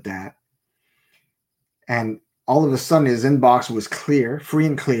bother with that. And all of a sudden his inbox was clear, free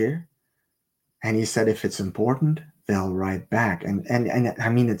and clear. And he said, if it's important, they'll write back. And I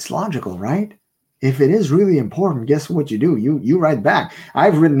mean, it's logical, right? If it is really important, guess what you do? You write back.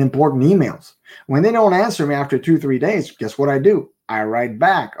 I've written important emails. When they don't answer me after 2-3 days, guess what I do? I write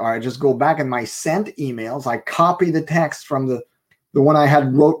back, or I just go back in my sent emails. I copy the text from the one I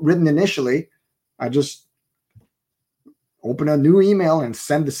had written initially. I just open a new email and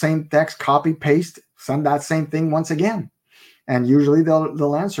send the same text, copy, paste, send that same thing once again. And usually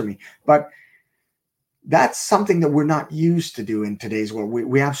they'll answer me. But that's something that we're not used to do in today's world.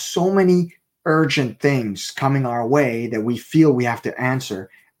 We have so many urgent things coming our way that we feel we have to answer.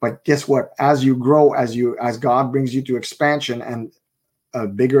 But guess what? As you grow, as God brings you to expansion and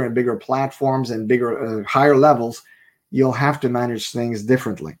bigger and bigger platforms and bigger, higher levels, you'll have to manage things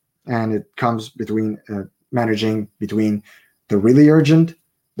differently. And it comes between managing between the really urgent,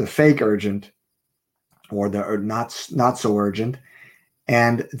 the fake urgent, or the not so urgent,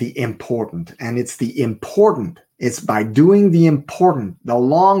 and the important. And it's the important. It's by doing the important, the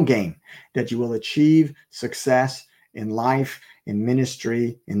long game, that you will achieve success in life, in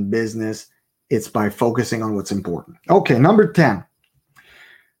ministry, in business. It's by focusing on what's important. Okay, number 10.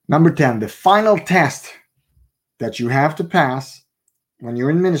 Number 10, the final test that you have to pass when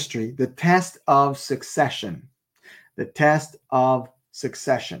you're in ministry, the test of succession. The test of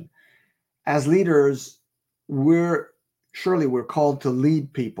succession. As leaders, we're called to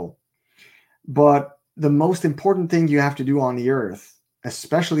lead people. But the most important thing you have to do on the earth,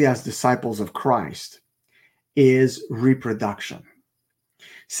 especially as disciples of Christ, is reproduction.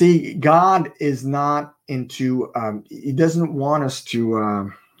 See, God is not into, he doesn't want us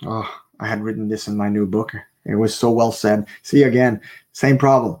to, I had written this in my new book. It was so well said. See, again, same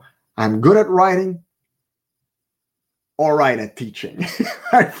problem. I'm good at writing, all right at teaching,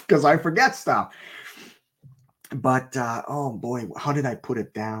 because I forget stuff. But, oh boy, how did I put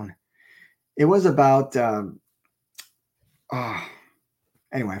it down? It was about, anyway,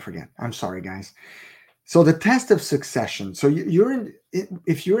 I forget. I'm sorry, guys. So the test of succession. So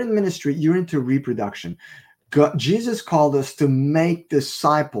if you're in ministry, you're into reproduction. Jesus called us to make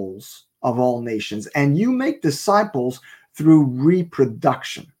disciples of all nations, and you make disciples through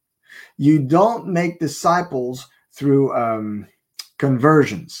reproduction. You don't make disciples through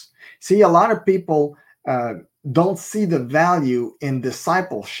conversions. See, a lot of people don't see the value in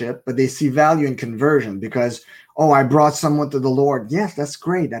discipleship, but they see value in conversion because, oh, I brought someone to the Lord. Yes, that's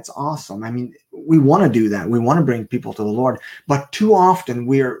great. That's awesome. I mean, we want to do that. We want to bring people to the Lord. But too often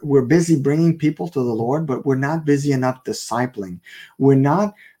we're busy bringing people to the Lord, but we're not busy enough discipling. We're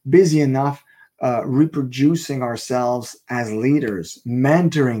not busy enough reproducing ourselves as leaders,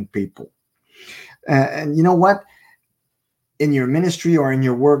 mentoring people. And you know what? In your ministry or in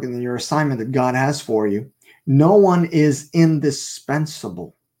your work and in your assignment that God has for you, no one is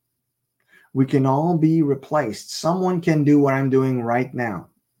indispensable. We can all be replaced. Someone can do what I'm doing right now.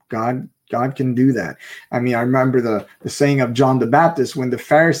 God can do that. I mean, I remember the saying of John the Baptist when the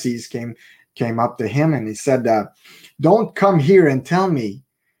Pharisees came up to him and he said, don't come here and tell me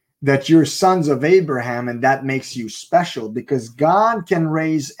that you're sons of Abraham and that makes you special, because God can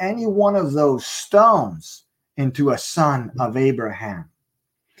raise any one of those stones into a son of Abraham.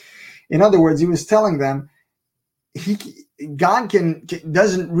 In other words, he was telling them, God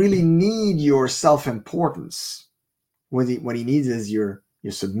doesn't really need your self-importance. What he needs is your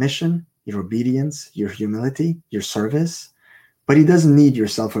submission, your obedience, your humility, your service. But he doesn't need your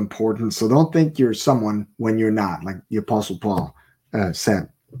self-importance. So don't think you're someone when you're not, like the Apostle Paul said.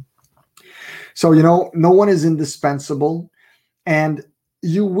 So, no one is indispensable, and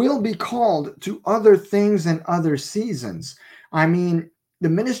you will be called to other things and other seasons. I mean, the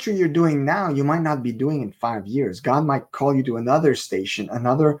ministry you're doing now, you might not be doing in 5 years. God might call you to another station,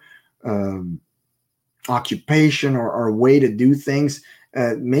 another occupation or way to do things.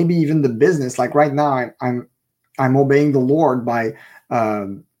 Maybe even the business. Like right now, I'm obeying the Lord by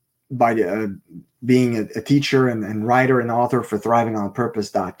being a teacher and writer and author for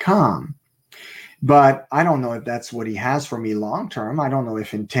ThrivingOnPurpose.com. But I don't know if that's what he has for me long term. I don't know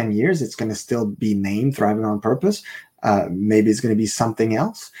if in 10 years it's going to still be named Thriving on Purpose. Maybe it's going to be something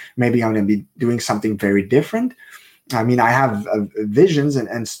else. Maybe I'm going to be doing something very different. I mean, I have visions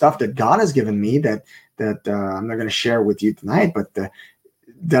and stuff that God has given me that I'm not going to share with you tonight, but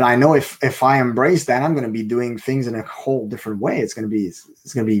that I know if I embrace that, I'm going to be doing things in a whole different way. It's going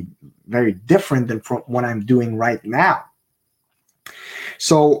to be very different than from what I'm doing right now.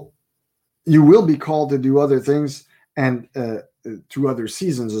 So you will be called to do other things and through other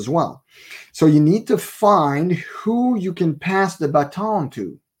seasons as well. So you need to find who you can pass the baton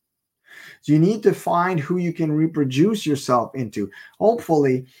to. So you need to find who you can reproduce yourself into.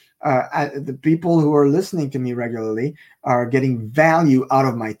 Hopefully, the people who are listening to me regularly are getting value out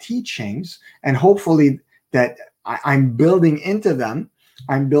of my teachings, and hopefully that I'm building into them.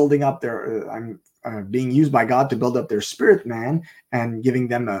 I'm building up I'm being used by God to build up their spirit man and giving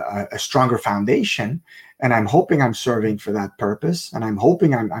them a stronger foundation. And I'm hoping I'm serving for that purpose. And I'm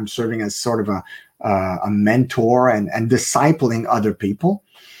hoping I'm serving as sort of a mentor and discipling other people.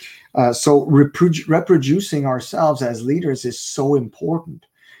 So reproducing ourselves as leaders is so important.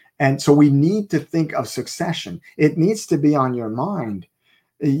 And so we need to think of succession. It needs to be on your mind.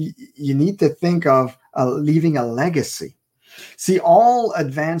 You need to think of leaving a legacy. See, all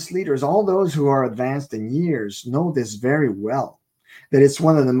advanced leaders, all those who are advanced in years, know this very well, that it's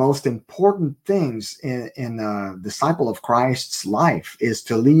one of the most important things in a disciple of Christ's life is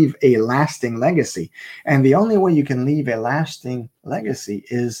to leave a lasting legacy. And the only way you can leave a lasting legacy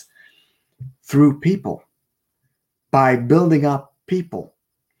is through people, by building up people,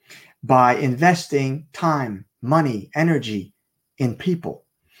 by investing time, money, energy in people.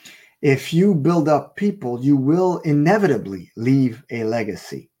 If you build up people, you will inevitably leave a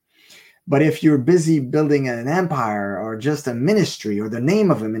legacy. But if you're busy building an empire or just a ministry or the name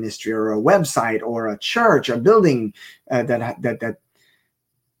of a ministry or a website or a church, a building that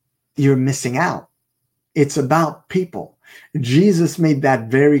you're missing out. It's about people. Jesus made that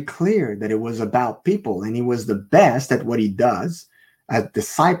very clear, that it was about people, and he was the best at what he does, at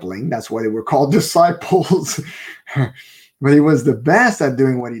discipling. That's why they were called disciples. But he was the best at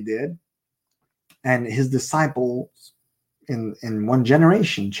doing what he did. And his disciples in one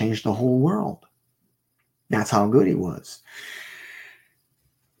generation changed the whole world. That's how good he was.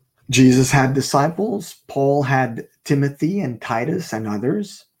 Jesus had disciples. Paul had Timothy and Titus and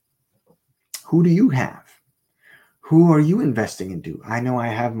others. Who do you have? Who are you investing into? I know I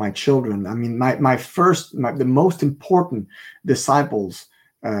have my children. I mean, the most important disciples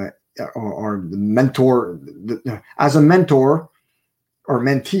or the mentor, as a mentor or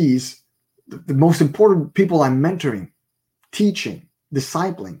mentees, the most important people I'm mentoring, teaching,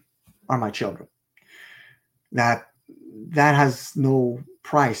 discipling are my children. That has no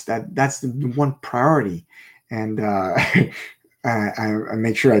price. That's the one priority. And I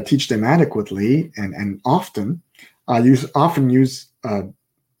make sure I teach them adequately and often. I often use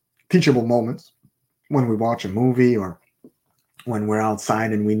teachable moments when we watch a movie or when we're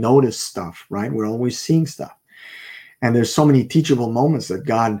outside and we notice stuff, right? We're always seeing stuff. And there's so many teachable moments that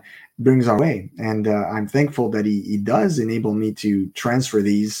God brings our way. And I'm thankful that he does enable me to transfer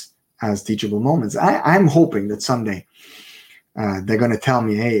these as teachable moments. I'm hoping that someday they're going to tell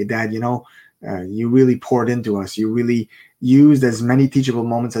me, hey, Dad, you really poured into us. You really used as many teachable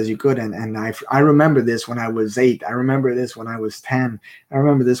moments as you could. And I remember this when I was 8. I remember this when I was 10. I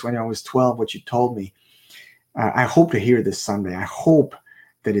remember this when I was 12, what you told me. I hope to hear this someday. I hope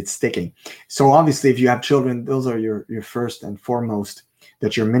that it's sticking. So obviously, if you have children, those are your first and foremost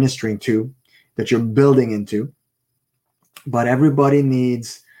that you're ministering to, that you're building into. But everybody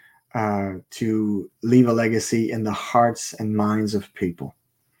needs to leave a legacy in the hearts and minds of people.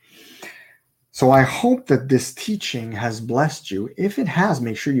 So I hope that this teaching has blessed you. If it has,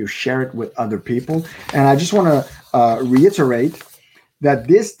 make sure you share it with other people. And I just want to reiterate that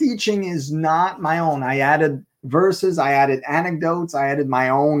this teaching is not my own. I added verses, I added anecdotes, I added my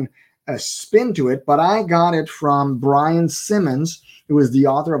own spin to it, but I got it from Brian Simmons, who is the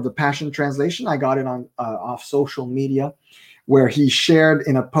author of the Passion Translation. I got it on off social media, where he shared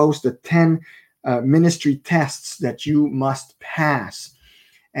in a post the 10 ministry tests that you must pass.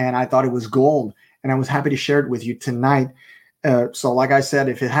 And I thought it was gold, and I was happy to share it with you tonight. So like I said,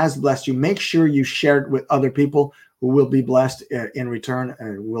 if it has blessed you, make sure you share it with other people who will be blessed in return,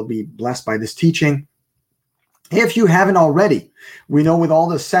 will be blessed by this teaching. If you haven't already, we know with all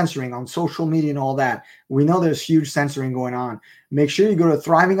the censoring on social media and all that, we know there's huge censoring going on. Make sure you go to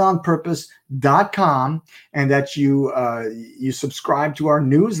thrivingonpurpose.com and that you subscribe to our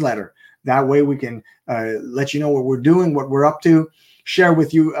newsletter. That way we can let you know what we're doing, what we're up to, share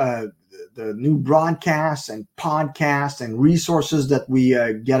with you the new broadcasts and podcasts and resources that we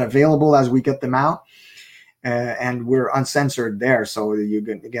get available as we get them out. And we're uncensored there, so you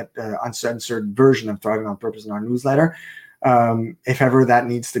can get the uncensored version of Thriving on Purpose in our newsletter, if ever that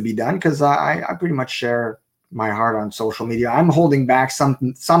needs to be done, because I pretty much share my heart on social media. I'm holding back some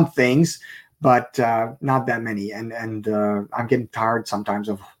things, but not that many, and I'm getting tired sometimes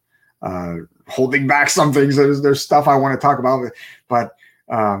of holding back some things. There's stuff I want to talk about, but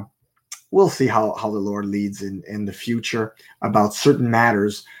we'll see how the Lord leads in the future about certain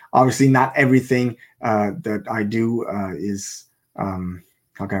matters. Obviously, not everything that I do is,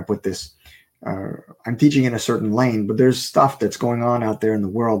 how can I put this? I'm teaching in a certain lane, but there's stuff that's going on out there in the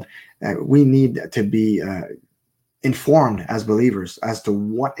world that we need to be informed as believers as to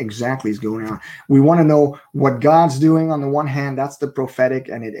what exactly is going on. We want to know what God's doing on the one hand. That's the prophetic,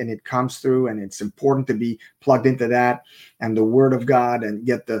 and it comes through, and it's important to be plugged into that and the Word of God, and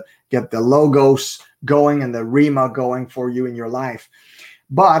get the logos going and the rhema going for you in your life.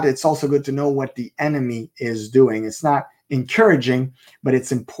 But it's also good to know what the enemy is doing. It's not encouraging, but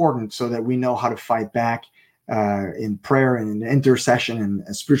it's important so that we know how to fight back in prayer and in intercession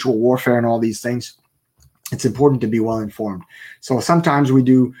and spiritual warfare and all these things. It's important to be well informed. So sometimes we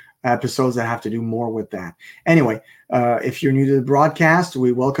do episodes that have to do more with that. Anyway, if you're new to the broadcast,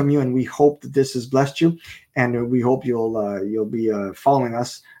 we welcome you, and we hope that this has blessed you, and we hope you'll be following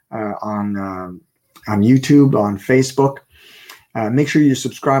us on YouTube, on Facebook. Make sure you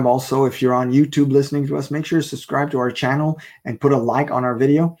subscribe also. If you're on YouTube listening to us, make sure to subscribe to our channel and put a like on our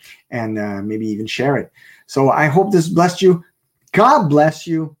video, and maybe even share it. So I hope this blessed you. God bless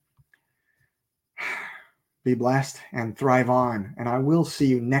you. Be blessed and thrive on. And I will see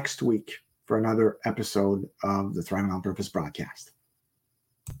you next week for another episode of the Thriving on Purpose broadcast.